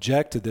owners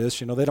object to this.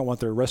 They don't want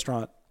their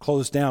restaurant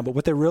closed down. But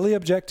what they really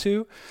object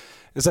to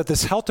is that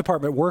this health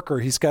department worker,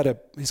 he's got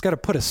to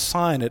put a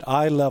sign at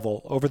eye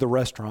level over the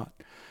restaurant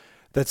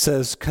that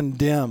says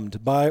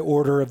condemned by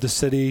order of the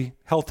city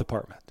health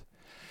department.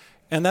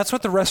 And that's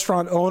what the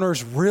restaurant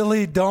owners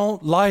really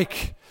don't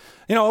like.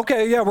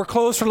 We're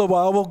closed for a little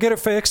while. We'll get it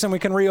fixed and we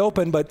can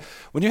reopen. But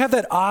when you have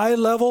that eye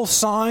level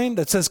sign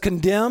that says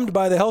condemned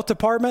by the health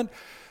department,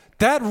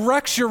 that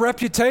wrecks your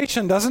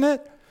reputation, doesn't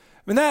it?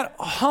 That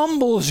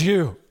humbles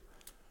you.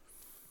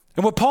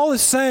 And what Paul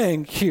is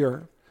saying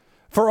here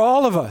for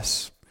all of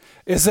us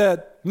is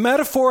that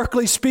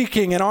metaphorically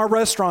speaking, in our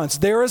restaurants,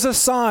 there is a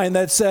sign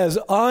that says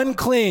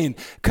unclean,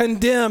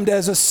 condemned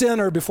as a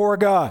sinner before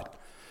God.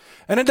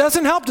 And it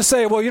doesn't help to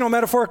say,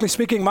 metaphorically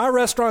speaking, my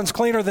restaurant's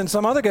cleaner than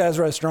some other guy's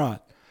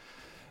restaurant.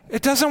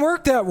 It doesn't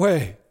work that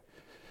way.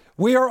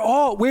 We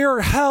are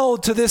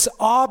held to this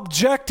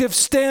objective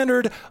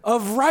standard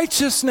of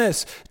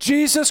righteousness,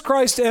 Jesus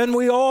Christ, and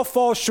we all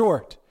fall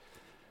short.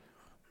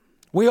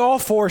 We all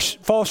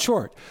fall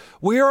short.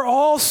 We are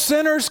all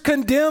sinners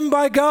condemned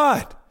by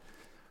God.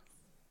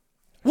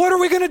 What are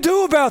we going to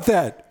do about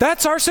that?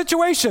 That's our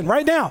situation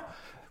right now.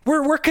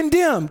 We're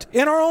condemned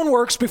in our own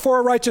works before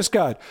a righteous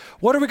God.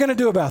 What are we going to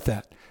do about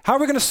that? How are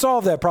we going to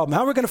solve that problem?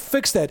 How are we going to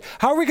fix that?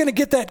 How are we going to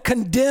get that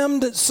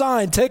condemned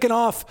sign taken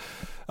off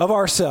of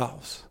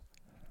ourselves?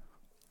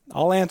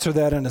 I'll answer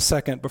that in a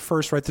second, but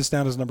first write this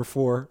down as number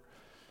 4.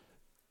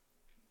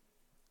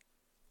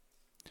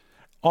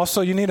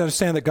 Also, you need to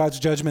understand that God's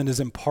judgment is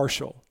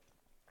impartial.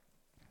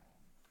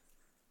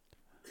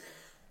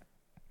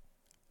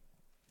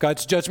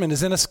 God's judgment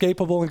is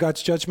inescapable and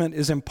God's judgment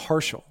is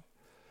impartial.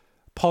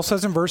 Paul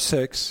says in verse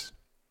 6,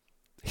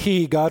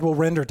 God will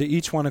render to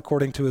each one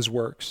according to his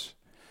works.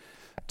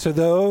 To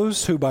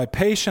those who by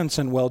patience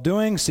and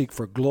well-doing seek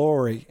for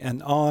glory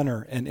and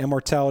honor and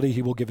immortality,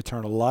 he will give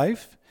eternal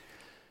life.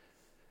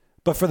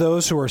 But for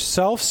those who are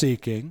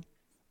self-seeking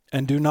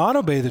and do not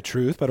obey the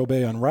truth but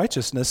obey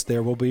unrighteousness,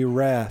 there will be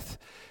wrath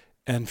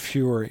and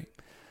fury.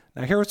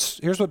 Now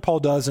here's what Paul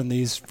does in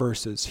these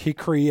verses. He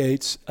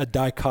creates a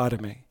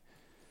dichotomy.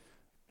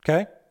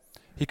 Okay?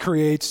 He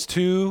creates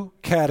 2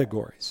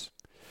 categories.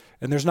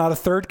 And there's not a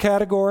third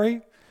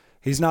category.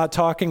 He's not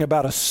talking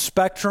about a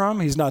spectrum.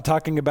 He's not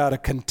talking about a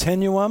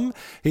continuum.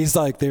 He's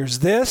like, there's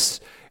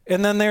this,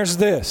 and then there's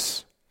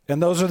this.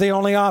 And those are the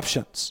only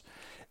options.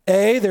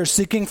 A, they're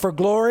seeking for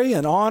glory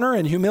and honor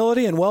and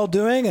humility and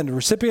well-doing and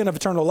recipient of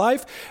eternal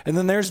life. And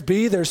then there's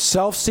B, there's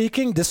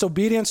self-seeking,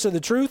 disobedience to the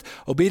truth,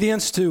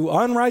 obedience to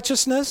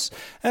unrighteousness,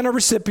 and a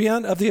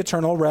recipient of the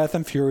eternal wrath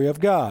and fury of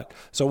God.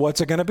 So what's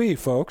it going to be,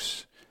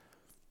 folks?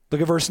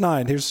 Look at verse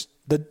 9. Here's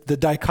the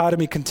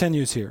dichotomy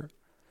continues here.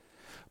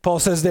 Paul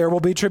says there will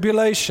be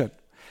tribulation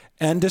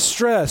and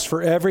distress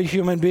for every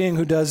human being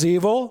who does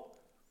evil,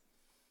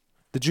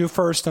 the Jew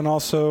first and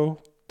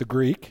also the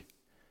Greek,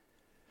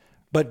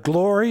 but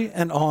glory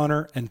and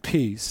honor and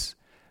peace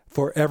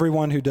for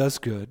everyone who does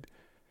good,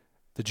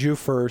 the Jew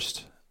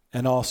first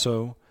and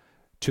also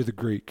to the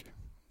Greek.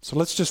 So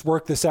let's just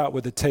work this out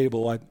with the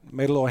table. I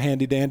made a little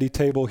handy-dandy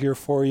table here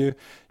for you.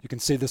 You can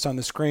see this on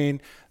the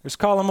screen. There's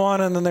column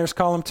 1 and then there's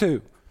column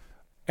 2.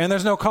 And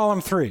there's no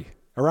column 3,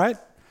 all right?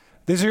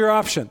 These are your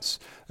options.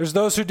 There's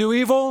those who do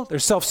evil,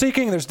 there's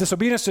self-seeking, there's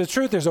disobedience to the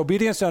truth, there's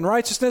obedience to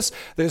unrighteousness,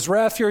 there's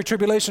wrath, fury,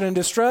 tribulation, and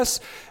distress.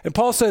 And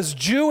Paul says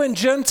Jew and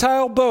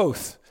Gentile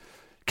both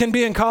can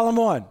be in column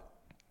 1.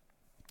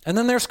 And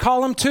then there's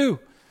column 2.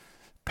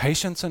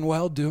 Patience and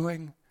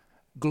well-doing,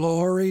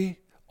 glory,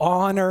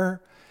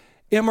 honor,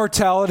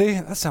 immortality.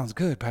 That sounds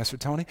good, Pastor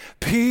Tony.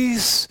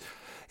 Peace,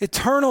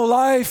 eternal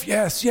life.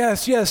 Yes,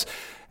 yes, yes.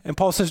 And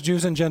Paul says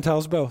Jews and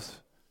Gentiles both.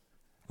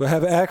 We'll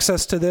have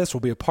access to this.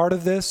 We'll be a part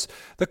of this.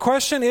 The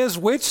question is,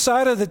 which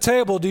side of the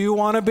table do you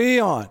want to be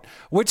on?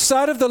 Which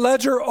side of the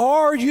ledger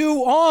are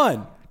you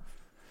on?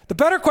 The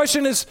better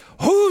question is,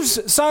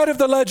 whose side of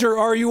the ledger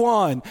are you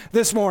on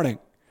this morning?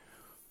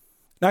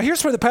 Now,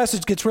 here's where the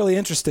passage gets really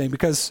interesting,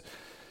 because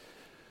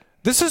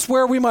this is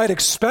where we might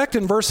expect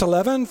in verse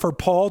 11 for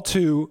Paul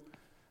to,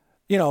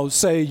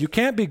 say, you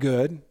can't be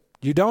good,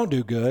 you don't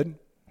do good,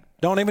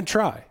 don't even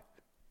try.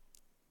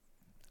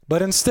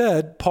 But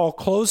instead, Paul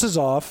closes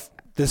off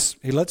this,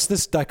 he lets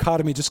this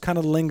dichotomy just kind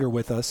of linger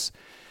with us.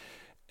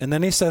 And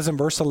then he says in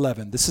verse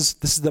 11, this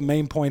is the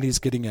main point he's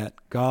getting at.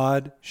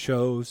 God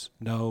shows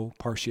no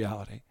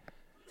partiality.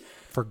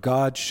 For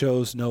God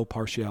shows no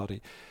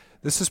partiality.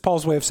 This is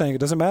Paul's way of saying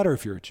it doesn't matter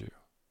if you're a Jew.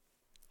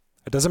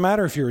 It doesn't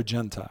matter if you're a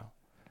Gentile.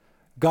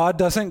 God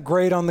doesn't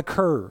grade on the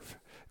curve.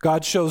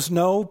 God shows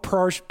no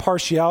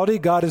partiality.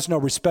 God is no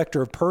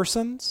respecter of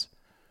persons.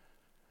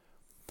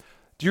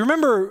 Do you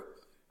remember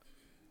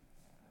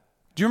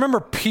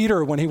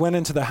Peter when he went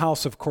into the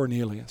house of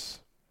Cornelius?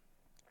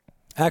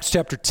 Acts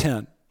chapter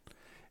 10.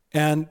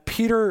 And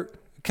Peter,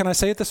 can I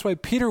say it this way?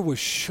 Peter was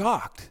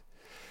shocked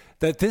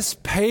that this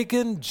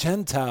pagan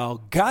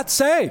Gentile got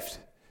saved.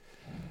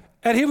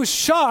 And he was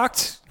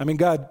shocked. I mean,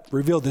 God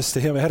revealed this to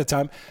him ahead of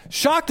time.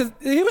 Shocked that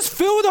he was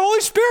filled with the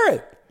Holy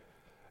Spirit.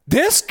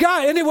 This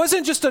guy, and it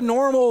wasn't just a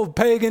normal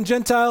pagan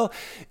Gentile.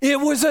 It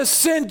was a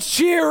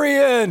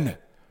centurion.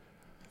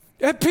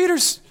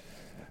 And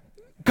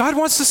God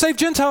wants to save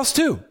Gentiles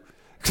too.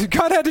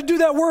 God had to do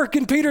that work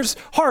in Peter's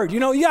heart. He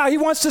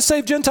wants to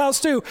save Gentiles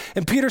too.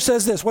 And Peter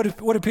says this. What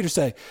did Peter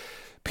say?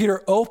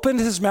 Peter opened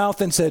his mouth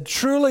and said,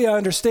 "Truly I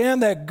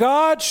understand that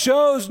God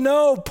shows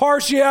no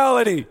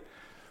partiality."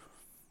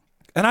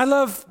 And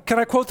can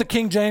I quote the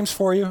King James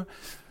for you?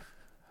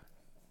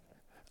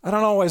 I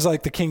don't always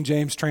like the King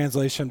James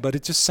translation, but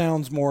it just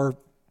sounds more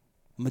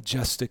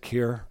majestic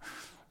here.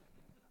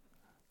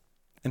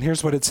 And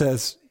here's what it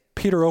says.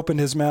 Peter opened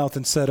his mouth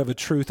and said, "Of a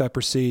truth I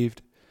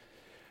perceived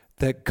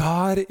that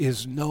God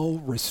is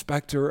no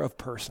respecter of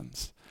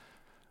persons."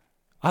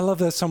 I love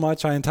that so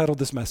much, I entitled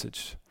this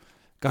message,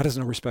 God is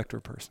no respecter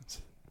of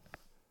persons.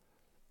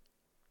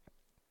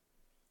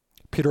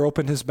 Peter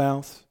opened his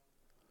mouth.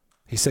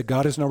 He said,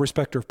 God is no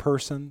respecter of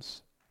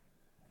persons.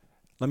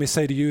 Let me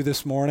say to you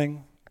this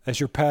morning, as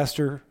your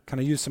pastor, can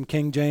I use some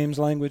King James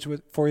language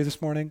for you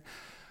this morning?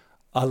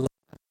 Alas,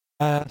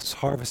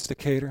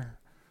 harvesticator.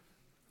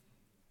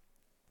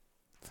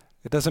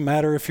 It doesn't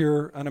matter if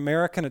you're an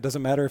American. It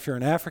doesn't matter if you're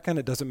an African.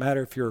 It doesn't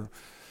matter if you're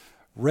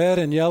red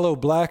and yellow,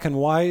 black and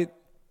white.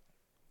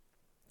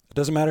 It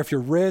doesn't matter if you're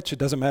rich. It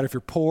doesn't matter if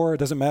you're poor. It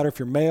doesn't matter if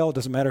you're male. It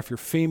doesn't matter if you're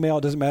female.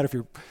 It doesn't matter if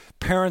your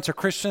parents are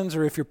Christians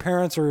or if your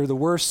parents are the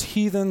worst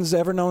heathens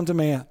ever known to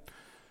man.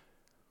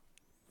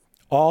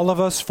 All of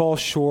us fall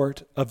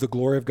short of the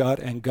glory of God,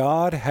 and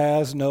God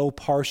has no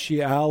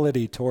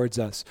partiality towards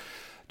us.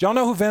 Do y'all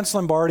know who Vince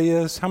Lombardi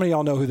is? How many of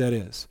y'all know who that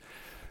is?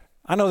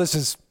 I know this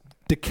is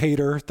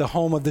Decatur, the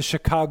home of the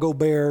Chicago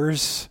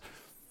Bears,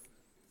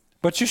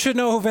 but you should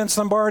know who Vince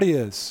Lombardi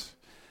is.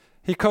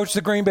 He coached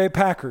the Green Bay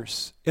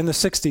Packers in the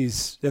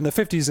 50s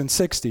and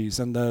 60s,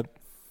 and the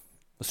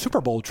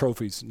Super Bowl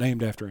trophies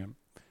named after him.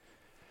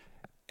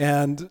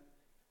 And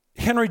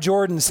Henry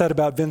Jordan said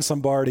about Vince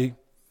Lombardi,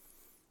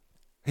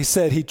 he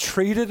said, he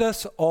treated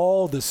us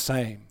all the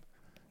same,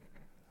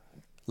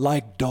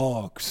 like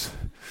dogs.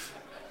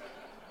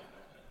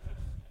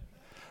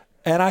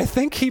 And I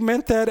think he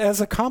meant that as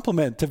a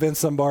compliment to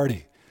Vince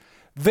Lombardi.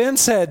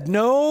 Vince had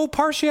no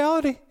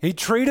partiality. He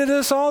treated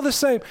us all the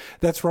same.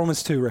 That's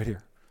Romans 2 right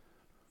here.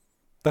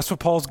 That's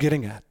what Paul's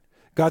getting at.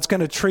 God's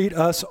going to treat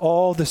us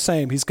all the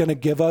same. He's going to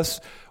give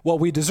us what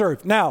we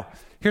deserve. Now,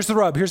 here's the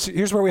rub.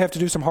 Here's where we have to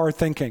do some hard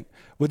thinking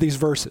with these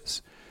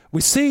verses.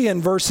 We see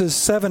in verses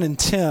 7 and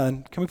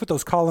 10, can we put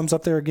those columns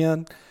up there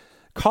again?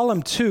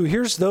 Column 2,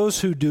 here's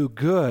those who do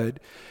good.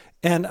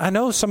 And I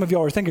know some of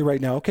y'all are thinking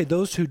right now, okay,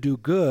 those who do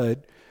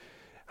good,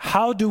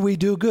 how do we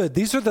do good?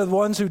 These are the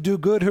ones who do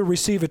good who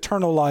receive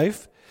eternal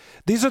life.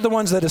 These are the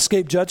ones that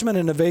escape judgment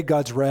and evade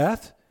God's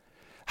wrath.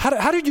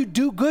 How did you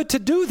do good to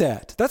do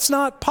that? That's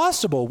not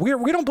possible.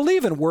 We don't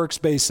believe in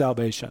works-based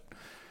salvation.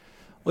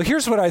 Well,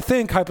 here's what I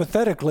think,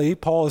 hypothetically,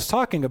 Paul is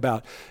talking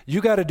about.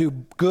 You got to do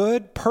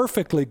good,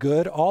 perfectly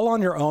good, all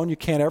on your own. You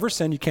can't ever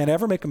sin. You can't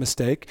ever make a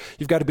mistake.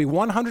 You've got to be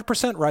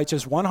 100%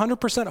 righteous,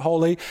 100%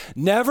 holy,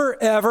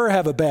 never, ever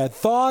have a bad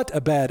thought,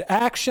 a bad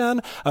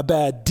action, a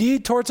bad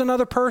deed towards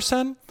another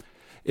person.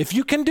 If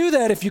you can do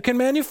that, if you can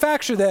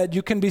manufacture that,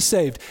 you can be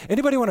saved.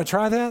 Anybody want to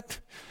try that?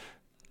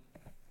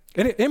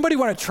 Anybody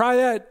want to try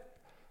that?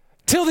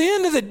 Till the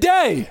end of the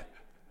day,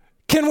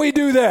 can we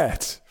do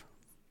that?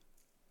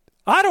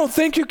 I don't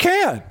think you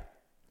can.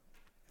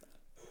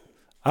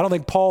 I don't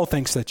think Paul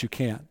thinks that you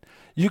can.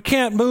 You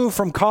can't move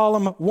from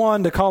column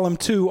 1 to column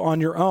 2 on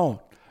your own.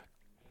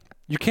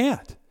 You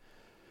can't.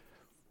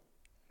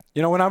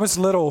 You know, when I was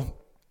little,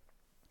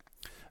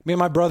 me and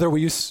my brother,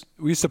 we used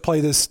to play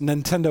this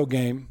Nintendo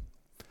game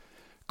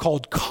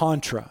called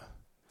Contra.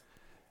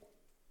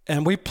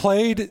 And we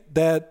played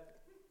that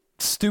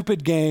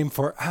stupid game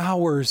for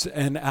hours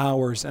and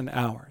hours and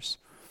hours.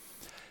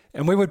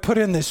 And we would put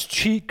in this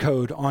cheat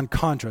code on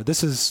Contra.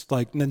 This is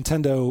like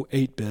Nintendo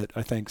 8-bit,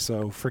 I think,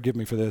 so forgive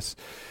me for this.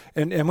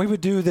 And we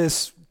would do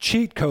this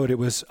cheat code. It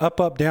was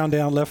up, up, down,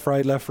 down, left,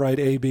 right,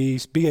 A, B,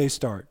 A,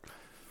 start.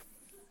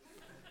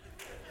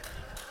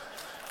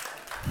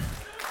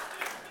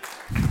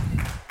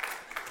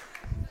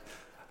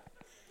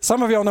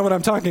 Some of y'all know what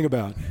I'm talking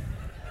about.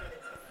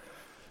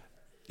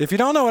 If you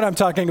don't know what I'm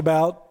talking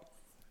about,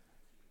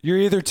 you're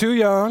either too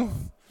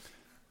young,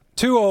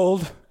 too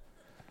old,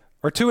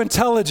 or too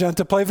intelligent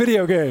to play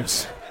video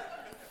games.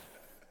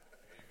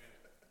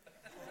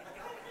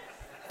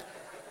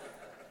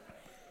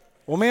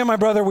 Well, me and my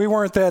brother, we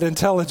weren't that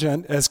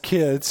intelligent as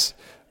kids.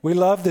 We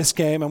loved this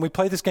game, and we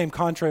played this game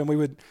Contra, and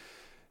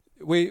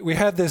we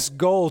had this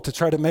goal to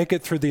try to make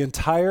it through the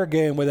entire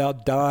game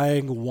without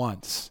dying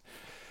once.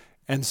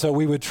 And so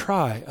we would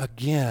try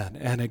again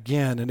and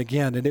again and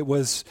again, and it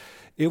was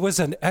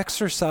an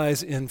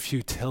exercise in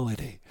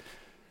futility.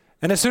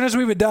 And as soon as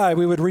we would die,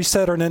 we would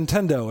reset our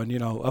Nintendo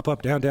and, up,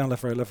 up, down, down,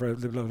 left, right, blah, blah,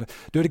 blah.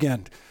 Do it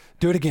again,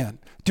 do it again,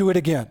 do it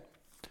again.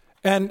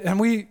 And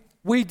we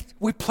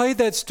played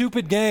that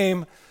stupid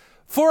game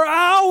for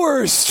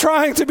hours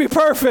trying to be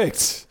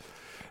perfect.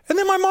 And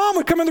then my mom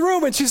would come in the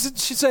room and she'd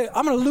say,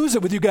 I'm going to lose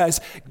it with you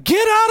guys.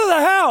 Get out of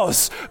the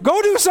house.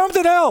 Go do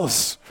something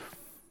else.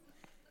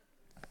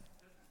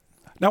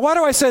 Now, why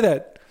do I say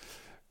that?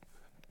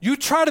 You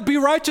try to be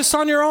righteous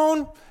on your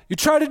own. You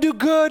try to do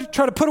good,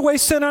 try to put away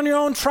sin on your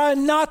own, try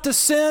not to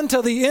sin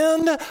till the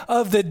end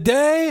of the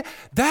day.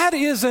 That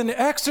is an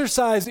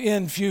exercise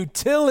in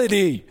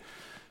futility.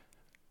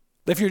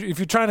 If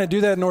you're trying to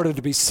do that in order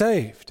to be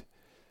saved.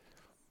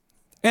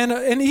 And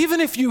even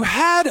if you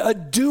had a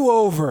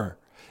do-over,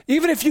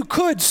 even if you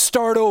could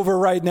start over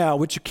right now,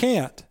 which you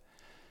can't,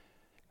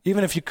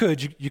 even if you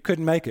could, you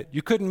couldn't make it.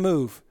 You couldn't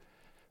move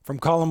from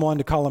column 1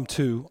 to column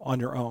 2 on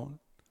your own.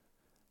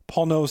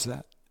 Paul knows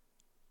that.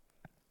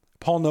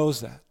 Paul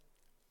knows that.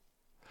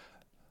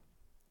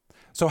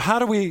 So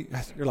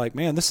you're like,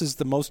 man, this is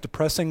the most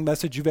depressing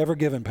message you've ever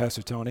given,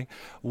 Pastor Tony.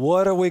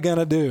 What are we going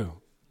to do?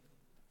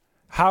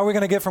 How are we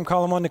going to get from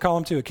column 1 to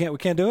column 2? We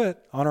can't do it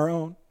on our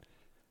own.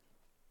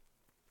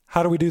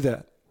 How do we do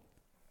that?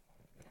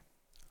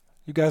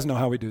 You guys know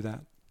how we do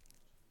that.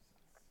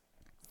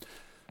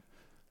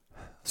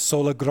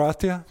 Sola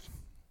gratia,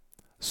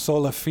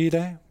 sola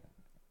fide,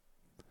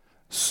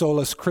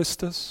 solus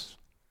Christus.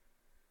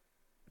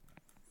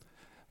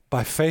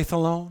 By faith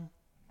alone,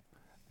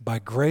 by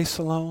grace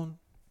alone,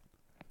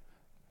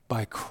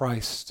 by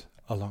Christ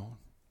alone.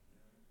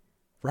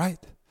 Right?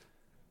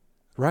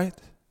 Right?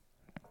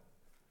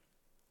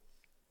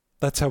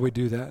 That's how we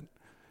do that.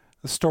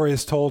 The story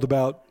is told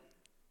about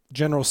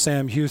General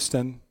Sam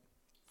Houston,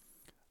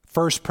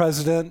 first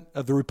president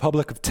of the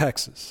Republic of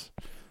Texas.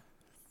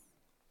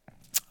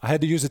 I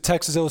had to use a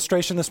Texas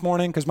illustration this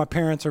morning because my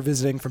parents are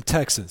visiting from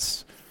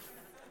Texas.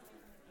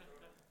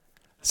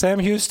 Sam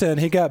Houston,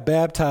 he got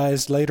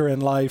baptized later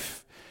in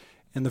life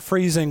in the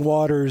freezing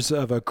waters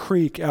of a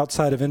creek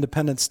outside of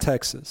Independence,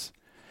 Texas.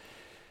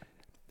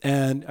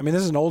 And, this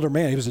is an older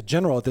man. He was a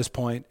general at this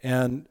point.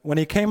 And when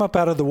he came up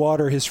out of the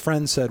water, his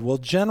friend said, well,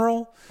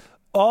 General,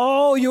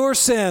 all your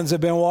sins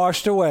have been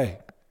washed away.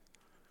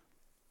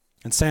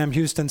 And Sam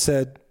Houston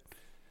said,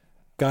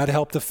 God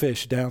help the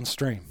fish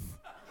downstream.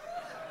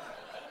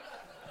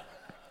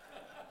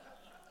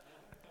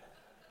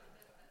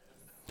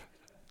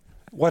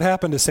 What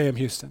happened to Sam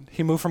Houston?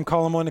 He moved from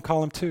column 1 to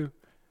column 2.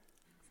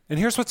 And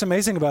here's what's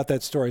amazing about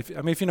that story.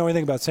 If you know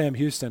anything about Sam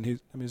Houston,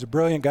 he's a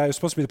brilliant guy. He was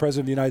supposed to be the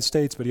president of the United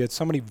States, but he had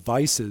so many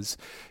vices,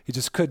 he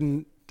just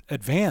couldn't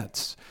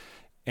advance.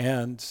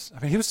 And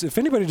if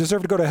anybody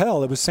deserved to go to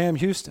hell, it was Sam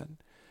Houston.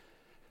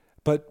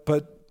 But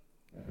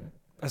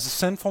as a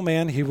sinful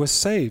man, he was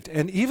saved.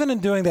 And even in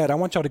doing that, I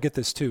want y'all to get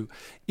this too.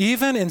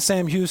 Even in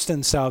Sam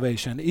Houston's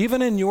salvation,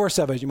 even in your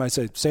salvation, you might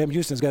say, Sam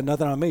Houston's got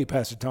nothing on me,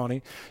 Pastor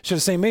Tony. Should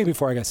have seen me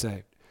before I got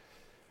saved.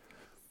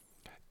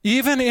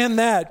 Even in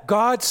that,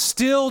 God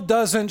still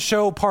doesn't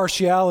show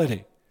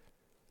partiality.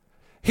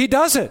 He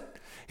doesn't.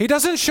 He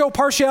doesn't show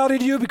partiality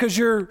to you because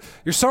you're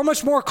so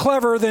much more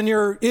clever than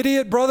your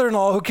idiot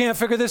brother-in-law who can't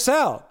figure this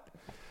out.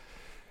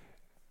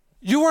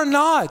 You are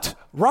not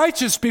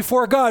righteous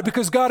before God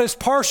because God is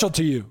partial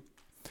to you.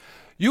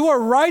 You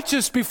are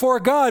righteous before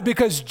God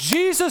because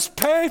Jesus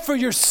paid for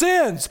your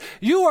sins.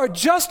 You are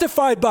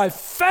justified by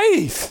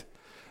faith.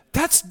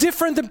 That's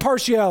different than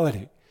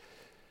partiality.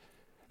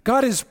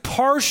 God is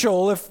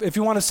partial, if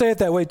you want to say it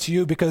that way, to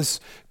you because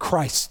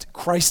Christ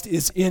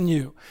is in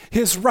you.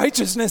 His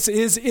righteousness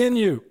is in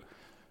you.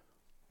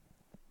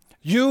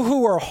 You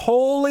who are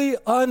wholly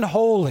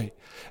unholy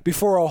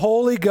before a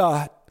holy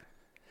God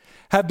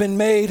have been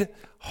made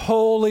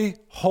holy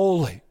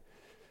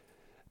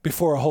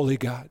before a holy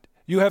God.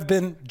 You have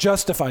been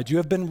justified. You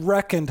have been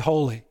reckoned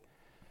holy.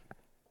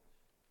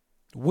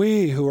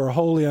 We who are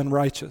wholly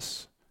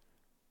unrighteous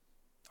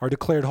are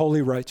declared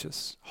wholly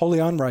righteous. Wholly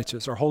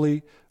unrighteous are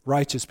wholly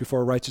righteous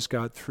before a righteous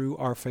God through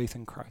our faith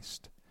in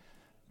Christ.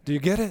 Do you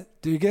get it?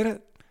 Do you get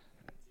it?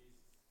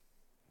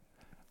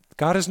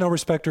 God is no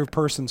respecter of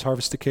persons,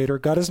 Harvest Decatur.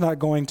 God is not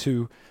going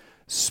to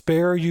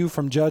spare you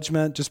from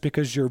judgment just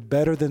because you're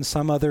better than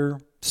some other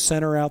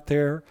sinner out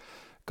there.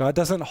 God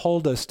doesn't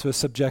hold us to a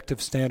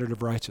subjective standard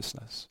of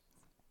righteousness.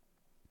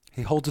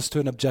 He holds us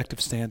to an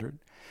objective standard.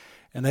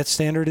 And that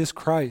standard is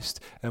Christ.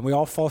 And we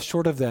all fall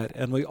short of that.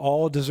 And we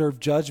all deserve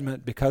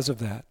judgment because of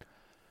that.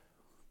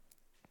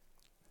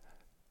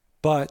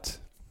 But,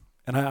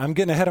 and I'm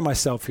getting ahead of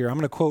myself here. I'm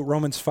going to quote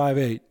Romans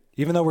 5:8.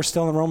 Even though we're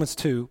still in Romans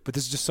 2, but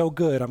this is just so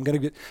good, I'm going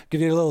to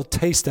give you a little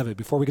taste of it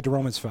before we get to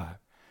Romans 5.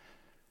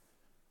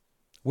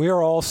 We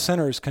are all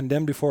sinners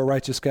condemned before a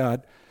righteous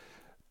God,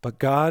 but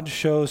God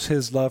shows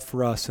his love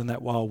for us in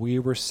that while we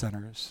were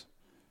sinners,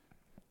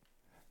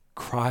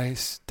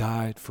 Christ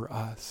died for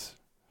us.